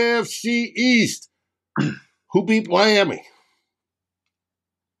win the AFC East. Who beat Miami?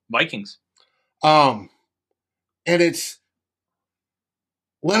 Vikings. And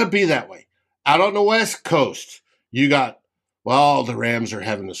let it be that way. Out on the West Coast, you got, the Rams are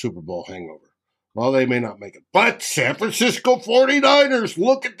having a Super Bowl hangover. Well, they may not make it. But San Francisco 49ers,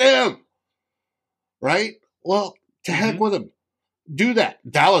 look at them. Right? Well, to heck with them. Do that.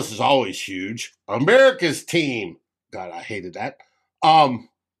 Dallas is always huge. America's team. God, I hated that.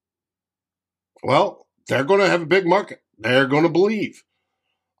 Well, they're going to have a big market. They're going to believe.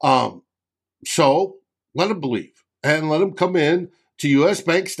 So let them believe. And let them come in to U.S.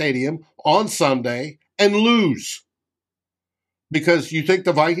 Bank Stadium on Sunday and lose. Because you think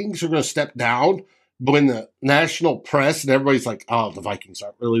the Vikings are going to step down when the national press and everybody's like, the Vikings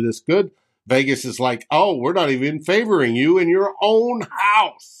aren't really this good. Vegas is like, we're not even favoring you in your own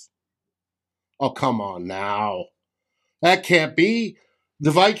house. Oh, come on now. That can't be.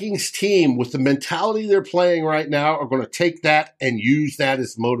 The Vikings team, with the mentality they're playing right now, are going to take that and use that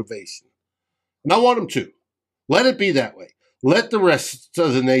as motivation. And I want them to. Let it be that way. Let the rest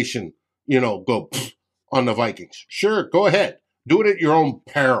of the nation, go on the Vikings. Sure, go ahead. Do it at your own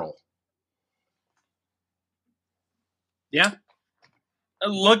peril. Yeah.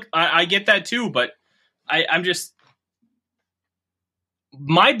 Look, I get that too, but I'm just...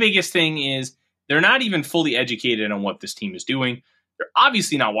 My biggest thing is they're not even fully educated on what this team is doing. They're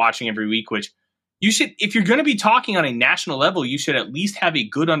obviously not watching every week, which you should... If you're going to be talking on a national level, you should at least have a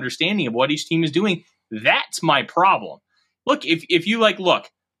good understanding of what each team is doing. That's my problem. Look, if you I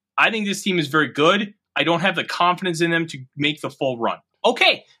think this team is very good. I don't have the confidence in them to make the full run.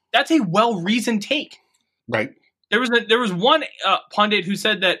 Okay, that's a well-reasoned take. Right. There was one pundit who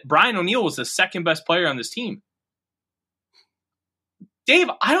said that Brian O'Neill was the second best player on this team. Dave,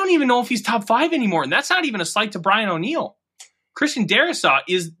 I don't even know if he's top 5 anymore, and that's not even a slight to Brian O'Neill. Christian Darrisaw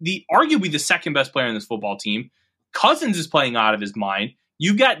is arguably the second best player on this football team. Cousins is playing out of his mind.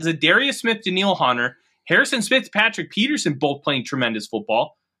 You've got Zadarius Smith, Daniil Hunter, Harrison Smith, Patrick Peterson, both playing tremendous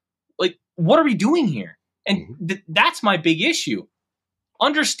football. What are we doing here? And that's my big issue.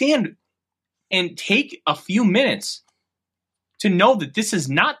 Understand and take a few minutes to know that this is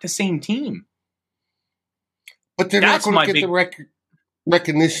not the same team. But they're not going to get the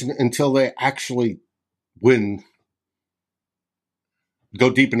recognition until they actually win, go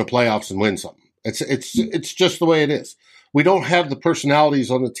deep in the playoffs and win something. It's just the way it is. We don't have the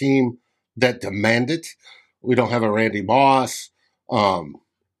personalities on the team that demand it. We don't have a Randy Moss,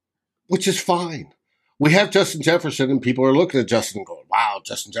 which is fine. We have Justin Jefferson, and people are looking at Justin and going, wow,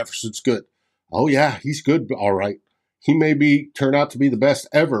 Justin Jefferson's good. Oh, yeah, he's good, all right. He may turn out to be the best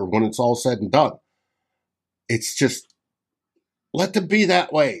ever when it's all said and done. It's just, let them be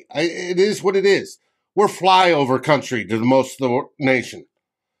that way. It is what it is. We're flyover country to the most of the nation.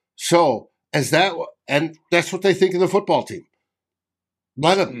 So, and that's what they think of the football team.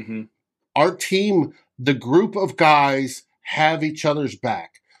 Let them. Mm-hmm. Our team, the group of guys have each other's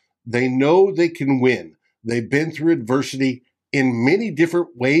back. They know they can win. They've been through adversity in many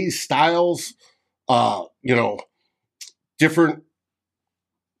different ways, styles, different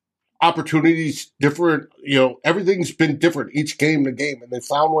opportunities, different, everything's been different each game to game, and they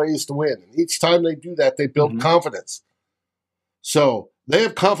found ways to win. And each time they do that, they build confidence. So they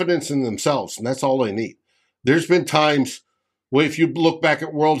have confidence in themselves, and that's all they need. There's been times where, if you look back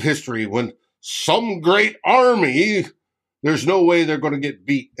at world history, when some great army, there's no way they're going to get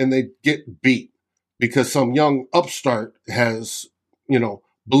beat, and they get beat because some young upstart has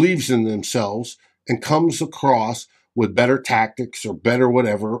believes in themselves and comes across with better tactics or better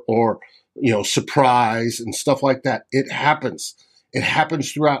whatever, or, surprise and stuff like that. It happens. It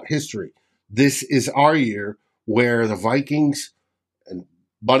happens throughout history. This is our year where the Vikings, and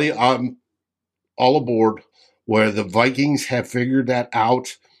buddy, I'm all aboard, where the Vikings have figured that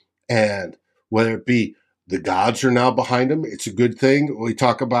out. And whether it be the gods are now behind them, it's a good thing. We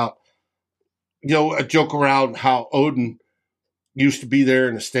talk about, a joke around how Odin used to be there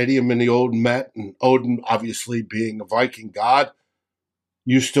in a stadium in the old Met, and Odin, obviously being a Viking god,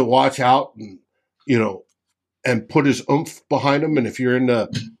 used to watch out and, and put his oomph behind him. And if you're into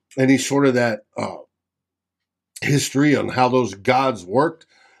any sort of that history on how those gods worked,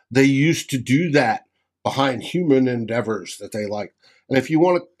 they used to do that behind human endeavors that they liked. And if you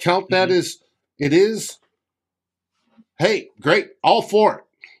want to count that as it is, hey, great, all for it.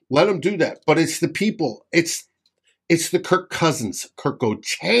 Let them do that. But it's the people. It's the Kirk Cousins, Kirk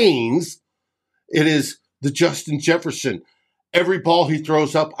O'Chains. It is the Justin Jefferson. Every ball he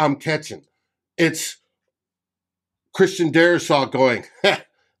throws up, I'm catching. It's Christian Darrisaw going,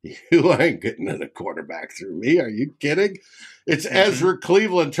 you ain't getting to the quarterback through me. Are you kidding? It's Ezra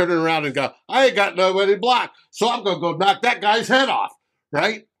Cleveland turning around and go, I ain't got nobody blocked, so I'm going to go knock that guy's head off,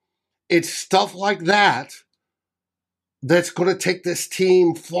 right? It's stuff like that that's going to take this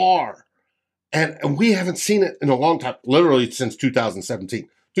team far. And we haven't seen it in a long time, literally since 2017.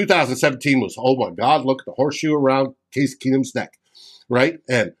 2017 was, oh my God, look at the horseshoe around Case Keenum's neck, right?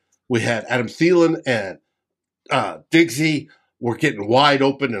 And we had Adam Thielen and Diggsy were getting wide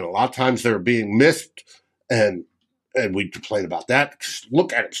open, and a lot of times they were being missed, and we complained about that. Just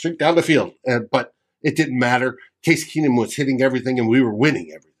look at it, straight down the field. But it didn't matter. Case Keenum was hitting everything, and we were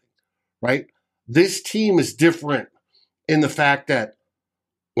winning everything, right? This team is different in the fact that,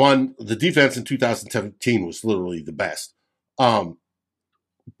 one, the defense in 2017 was literally the best.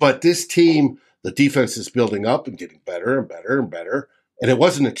 But this team, the defense is building up and getting better and better and better. And it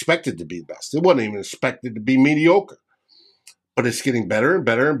wasn't expected to be the best. It wasn't even expected to be mediocre. But it's getting better and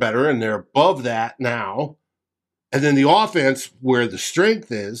better and better, and they're above that now. And then the offense, where the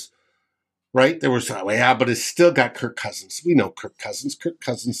strength is, right, there was, but it's still got Kirk Cousins. We know Kirk Cousins. Kirk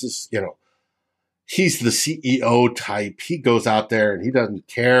Cousins is, he's the CEO type. He goes out there and he doesn't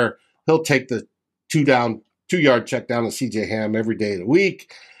care. He'll take the 2-yard check down to C.J. Ham every day of the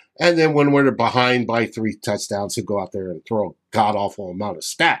week. And then when we're behind by 3 touchdowns, he'll go out there and throw a god-awful amount of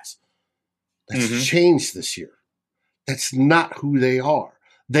stats. That's changed this year. That's not who they are.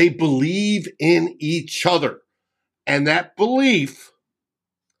 They believe in each other. And that belief,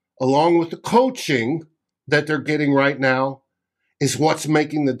 along with the coaching that they're getting right now, is what's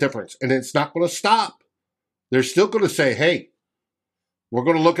making the difference. And it's not going to stop. They're still going to say, hey, we're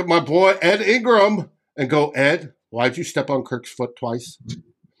going to look at my boy Ed Ingram and go, Ed, why'd you step on Kirk's foot twice?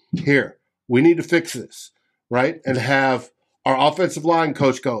 Here, we need to fix this, right? And have our offensive line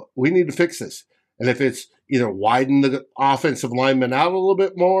coach go, we need to fix this. And if it's either widen the offensive lineman out a little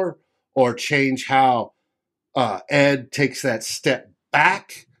bit more or change how Ed takes that step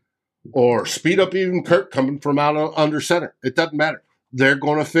back or speed up even Kirk coming from out under center. It doesn't matter. They're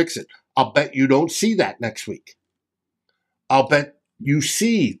going to fix it. I'll bet you don't see that next week. I'll bet you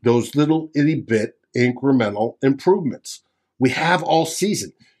see those little itty bit incremental improvements. We have all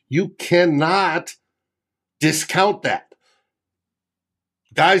season. You cannot discount that.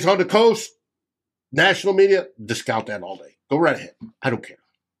 Guys on the coast, national media, discount that all day. Go right ahead. I don't care.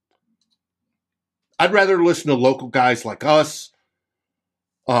 I'd rather listen to local guys like us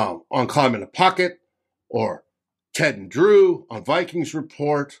on Climb in the Pocket, or Ted and Drew on Vikings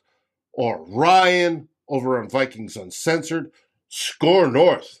Report, or Ryan over on Vikings Uncensored. Score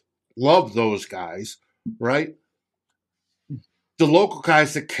North. Love those guys, right? The local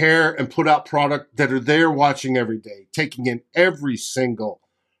guys that care and put out product, that are there watching every day, taking in every single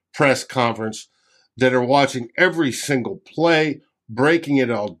press conference, that are watching every single play, breaking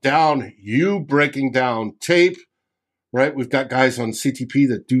it all down, you breaking down tape, right? We've got guys on CTP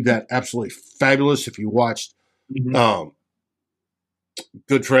that do that absolutely fabulous. If you watched,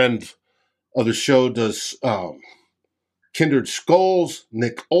 good friend of the show does Kindred Skulls,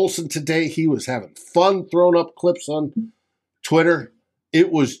 Nick Olson today. He was having fun throwing up clips on Twitter.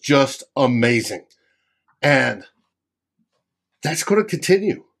 It was just amazing. And that's going to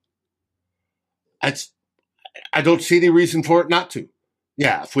continue. I don't see any reason for it not to.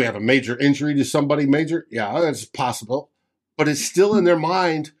 Yeah, if we have a major injury to somebody major, yeah, that's possible. But it's still in their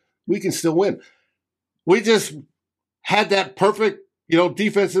mind, we can still win. We just had that perfect,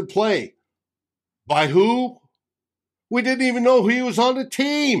 defensive play. By who? We didn't even know he was on the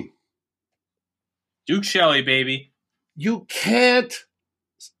team. Duke Shelley, baby. you can't.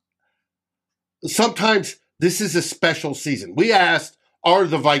 Sometimes this is a special season. We asked, are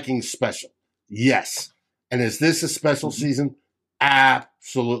the Vikings special? Yes. And is this a special season?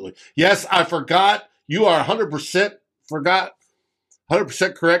 Absolutely. Yes, I forgot. You are 100% forgot.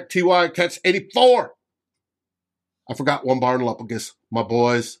 100% correct. TY catch 84. I forgot one bar and Lupagus. My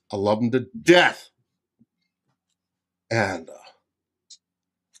boys, I love them to death. And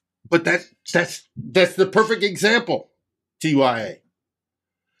but that's the perfect example, TYA.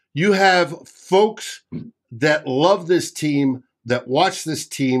 You have folks that love this team, that watch this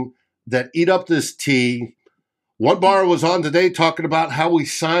team, that eat up this tea. One bar was on today talking about how we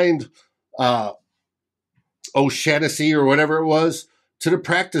signed O'Shaughnessy or whatever it was to the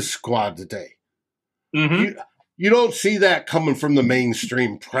practice squad today. Mm-hmm. You don't see that coming from the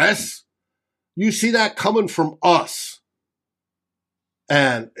mainstream press. You see that coming from us.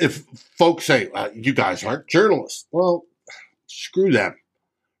 And if folks say, you guys aren't journalists, well, screw them,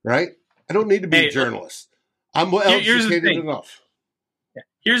 right? I don't need to be a journalist. I'm well educated enough.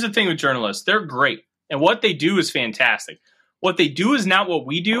 Here's the thing with journalists. They're great. And what they do is fantastic. What they do is not what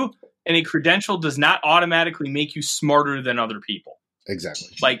we do. And a credential does not automatically make you smarter than other people. Exactly.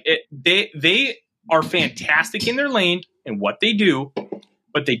 Like they are fantastic in their lane and what they do,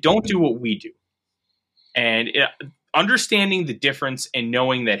 but they don't do what we do. And understanding the difference and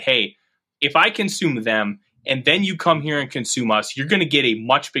knowing that, hey, if I consume them and then you come here and consume us, you're going to get a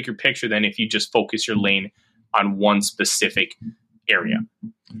much bigger picture than if you just focus your lane on one specific area.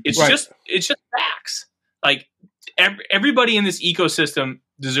 It's right. just facts. Like everybody in this ecosystem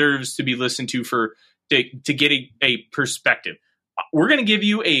deserves to be listened to to get a perspective. We're going to give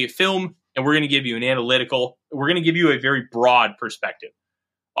you a film and we're going to give you an analytical. We're going to give you a very broad perspective.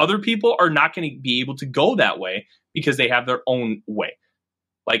 Other people are not going to be able to go that way because they have their own way.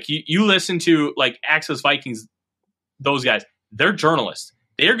 Like you listen to like Access Vikings, those guys, they're journalists.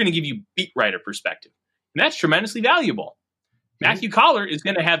 They're going to give you beat writer perspective. And that's tremendously valuable. Mm-hmm. Matthew Collar is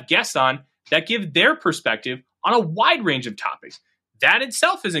going to have guests on that give their perspective on a wide range of topics. That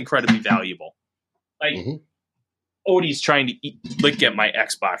itself is incredibly valuable. Like Odie's trying to lick at my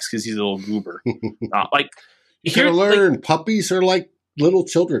Xbox because he's a little goober. Like you gotta learn. Puppies are like little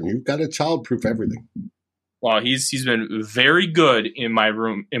children. You've got to childproof everything. Well, he's been very good in my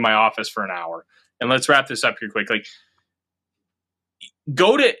room, in my office for an hour. And let's wrap this up here quick. Like,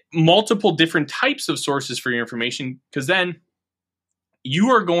 go to multiple different types of sources for your information, because then you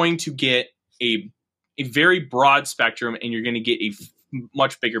are going to get a very broad spectrum and you're going to get a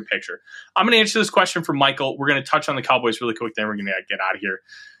much bigger picture. I'm going to answer this question from Michael. We're going to touch on the Cowboys really quick, then we're going to get out of here.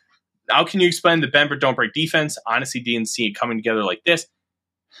 How can you explain the bend but don't break defense? Honestly, didn't see it coming together like this.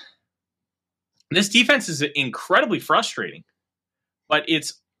 This defense is incredibly frustrating, but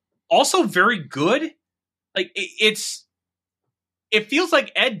it's also very good. Like it feels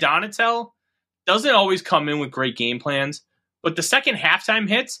like Ed Donatel doesn't always come in with great game plans, but the second halftime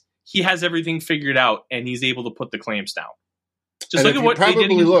hits, he has everything figured out and he's able to put the clamps down. Just look at what they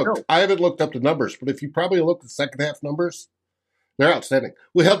did. I haven't looked up the numbers, but if you probably look at the second half numbers, they're outstanding.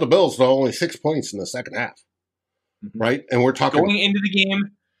 We held the Bills to only 6 points in the second half, right? And we're talking going into the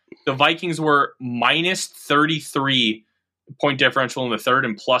game. The Vikings were minus 33 point differential in the third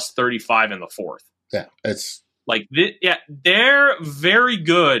and plus 35 in the fourth. Yeah, it's like they're very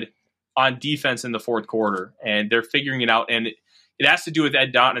good on defense in the fourth quarter, and they're figuring it out. And it has to do with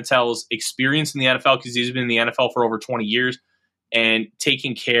Ed Donatel's experience in the NFL because he's been in the NFL for over 20 years and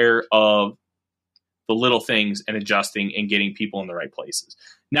taking care of the little things and adjusting and getting people in the right places.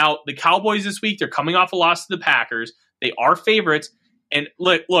 Now, the Cowboys this week, they're coming off a loss to the Packers. They are favorites. And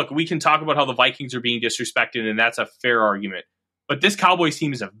look, we can talk about how the Vikings are being disrespected, and that's a fair argument. But this Cowboys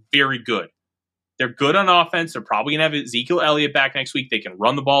team is very good. They're good on offense. They're probably going to have Ezekiel Elliott back next week. They can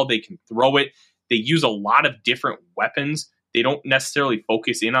run the ball. They can throw it. They use a lot of different weapons. They don't necessarily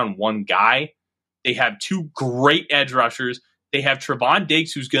focus in on one guy. They have two great edge rushers. They have Trevon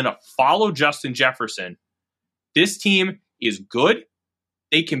Diggs, who's going to follow Justin Jefferson. This team is good.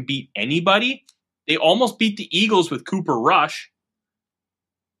 They can beat anybody. They almost beat the Eagles with Cooper Rush.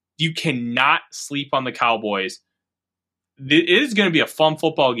 You cannot sleep on the Cowboys. It is going to be a fun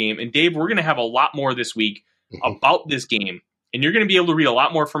football game. And Dave, we're going to have a lot more this week about this game. And you're going to be able to read a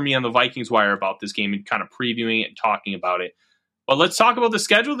lot more from me on the Vikings Wire about this game and kind of previewing it and talking about it. But let's talk about the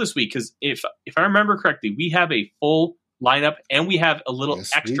schedule this week, because if I remember correctly, we have a full lineup and we have a little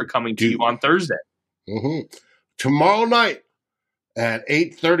extra coming to you on Thursday. Tomorrow night at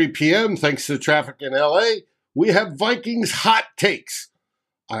 8:30 p.m., thanks to traffic in L.A., we have Vikings Hot Takes.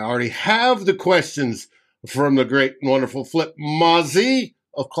 I already have the questions from the great and wonderful Flip Mozzie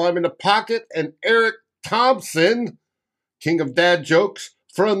of Climbing the Pocket and Eric Thompson king of dad jokes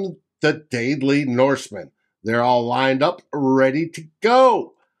from the Daily Norseman. They're all lined up, ready to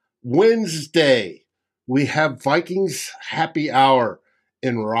go. Wednesday, we have Vikings happy hour.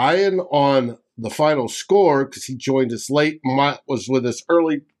 And Ryan on the final score, because he joined us late, was with us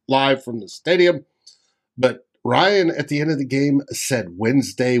early live from the stadium. But Ryan, at the end of the game, said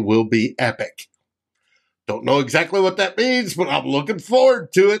Wednesday will be epic. Don't know exactly what that means, but I'm looking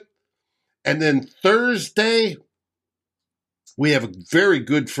forward to it. And then Thursday, we have a very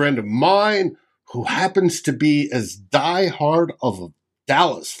good friend of mine who happens to be as diehard of a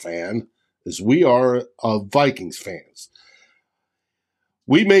Dallas fan as we are of Vikings fans.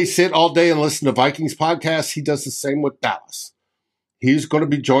 We may sit all day and listen to Vikings podcasts. He does the same with Dallas. He's going to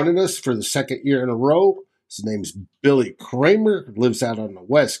be joining us for the second year in a row. His name's Billy Kramer, lives out on the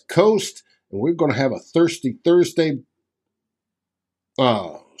West Coast, and we're going to have a Thirsty Thursday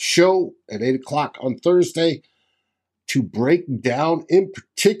show at 8 o'clock on Thursday to break down, in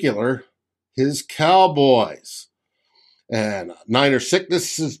particular, his Cowboys. And Niner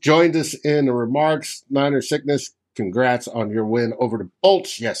Sickness has joined us in the remarks. Niner Sickness, congrats on your win over the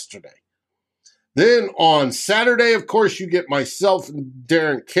Bolts yesterday. Then on Saturday, of course, you get myself and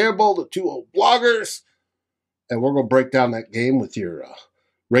Darren Campbell, the two old bloggers, and we're going to break down that game with your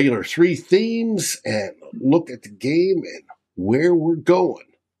regular three themes and look at the game and where we're going.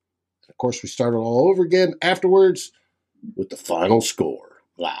 Of course, we start it all over again afterwards with the final score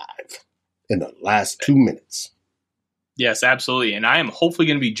live in the last 2 minutes. Yes, absolutely. And I am hopefully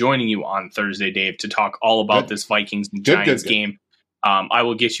going to be joining you on Thursday, Dave, to talk all about this Vikings and Giants game. I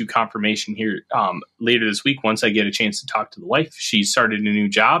will get you confirmation here later this week once I get a chance to talk to the wife. She started a new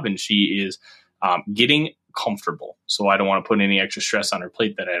job and she is getting comfortable. So I don't want to put any extra stress on her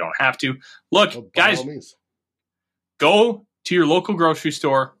plate that I don't have to. Look, guys, go to your local grocery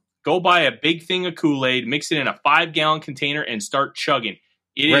store, go buy a big thing of Kool-Aid, mix it in a 5-gallon container, and start chugging.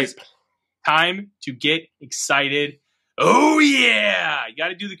 It is time to get excited. Oh, yeah. You got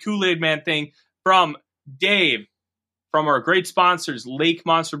to do the Kool-Aid Man thing from Dave, from our great sponsors, Lake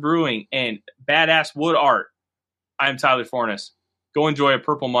Monster Brewing and Badass Wood Art. I'm Tyler Fornes. Go enjoy a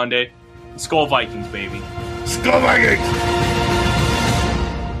Purple Monday. Skol Vikings, baby. Skol Vikings!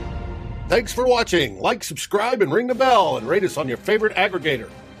 Thanks for watching. Like, subscribe, and ring the bell, and rate us on your favorite aggregator.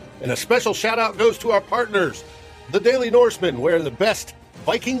 And a special shout-out goes to our partners, The Daily Norseman, where the best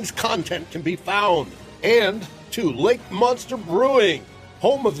Vikings content can be found, and to Lake Monster Brewing,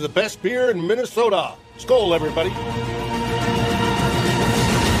 home of the best beer in Minnesota. Skol, everybody.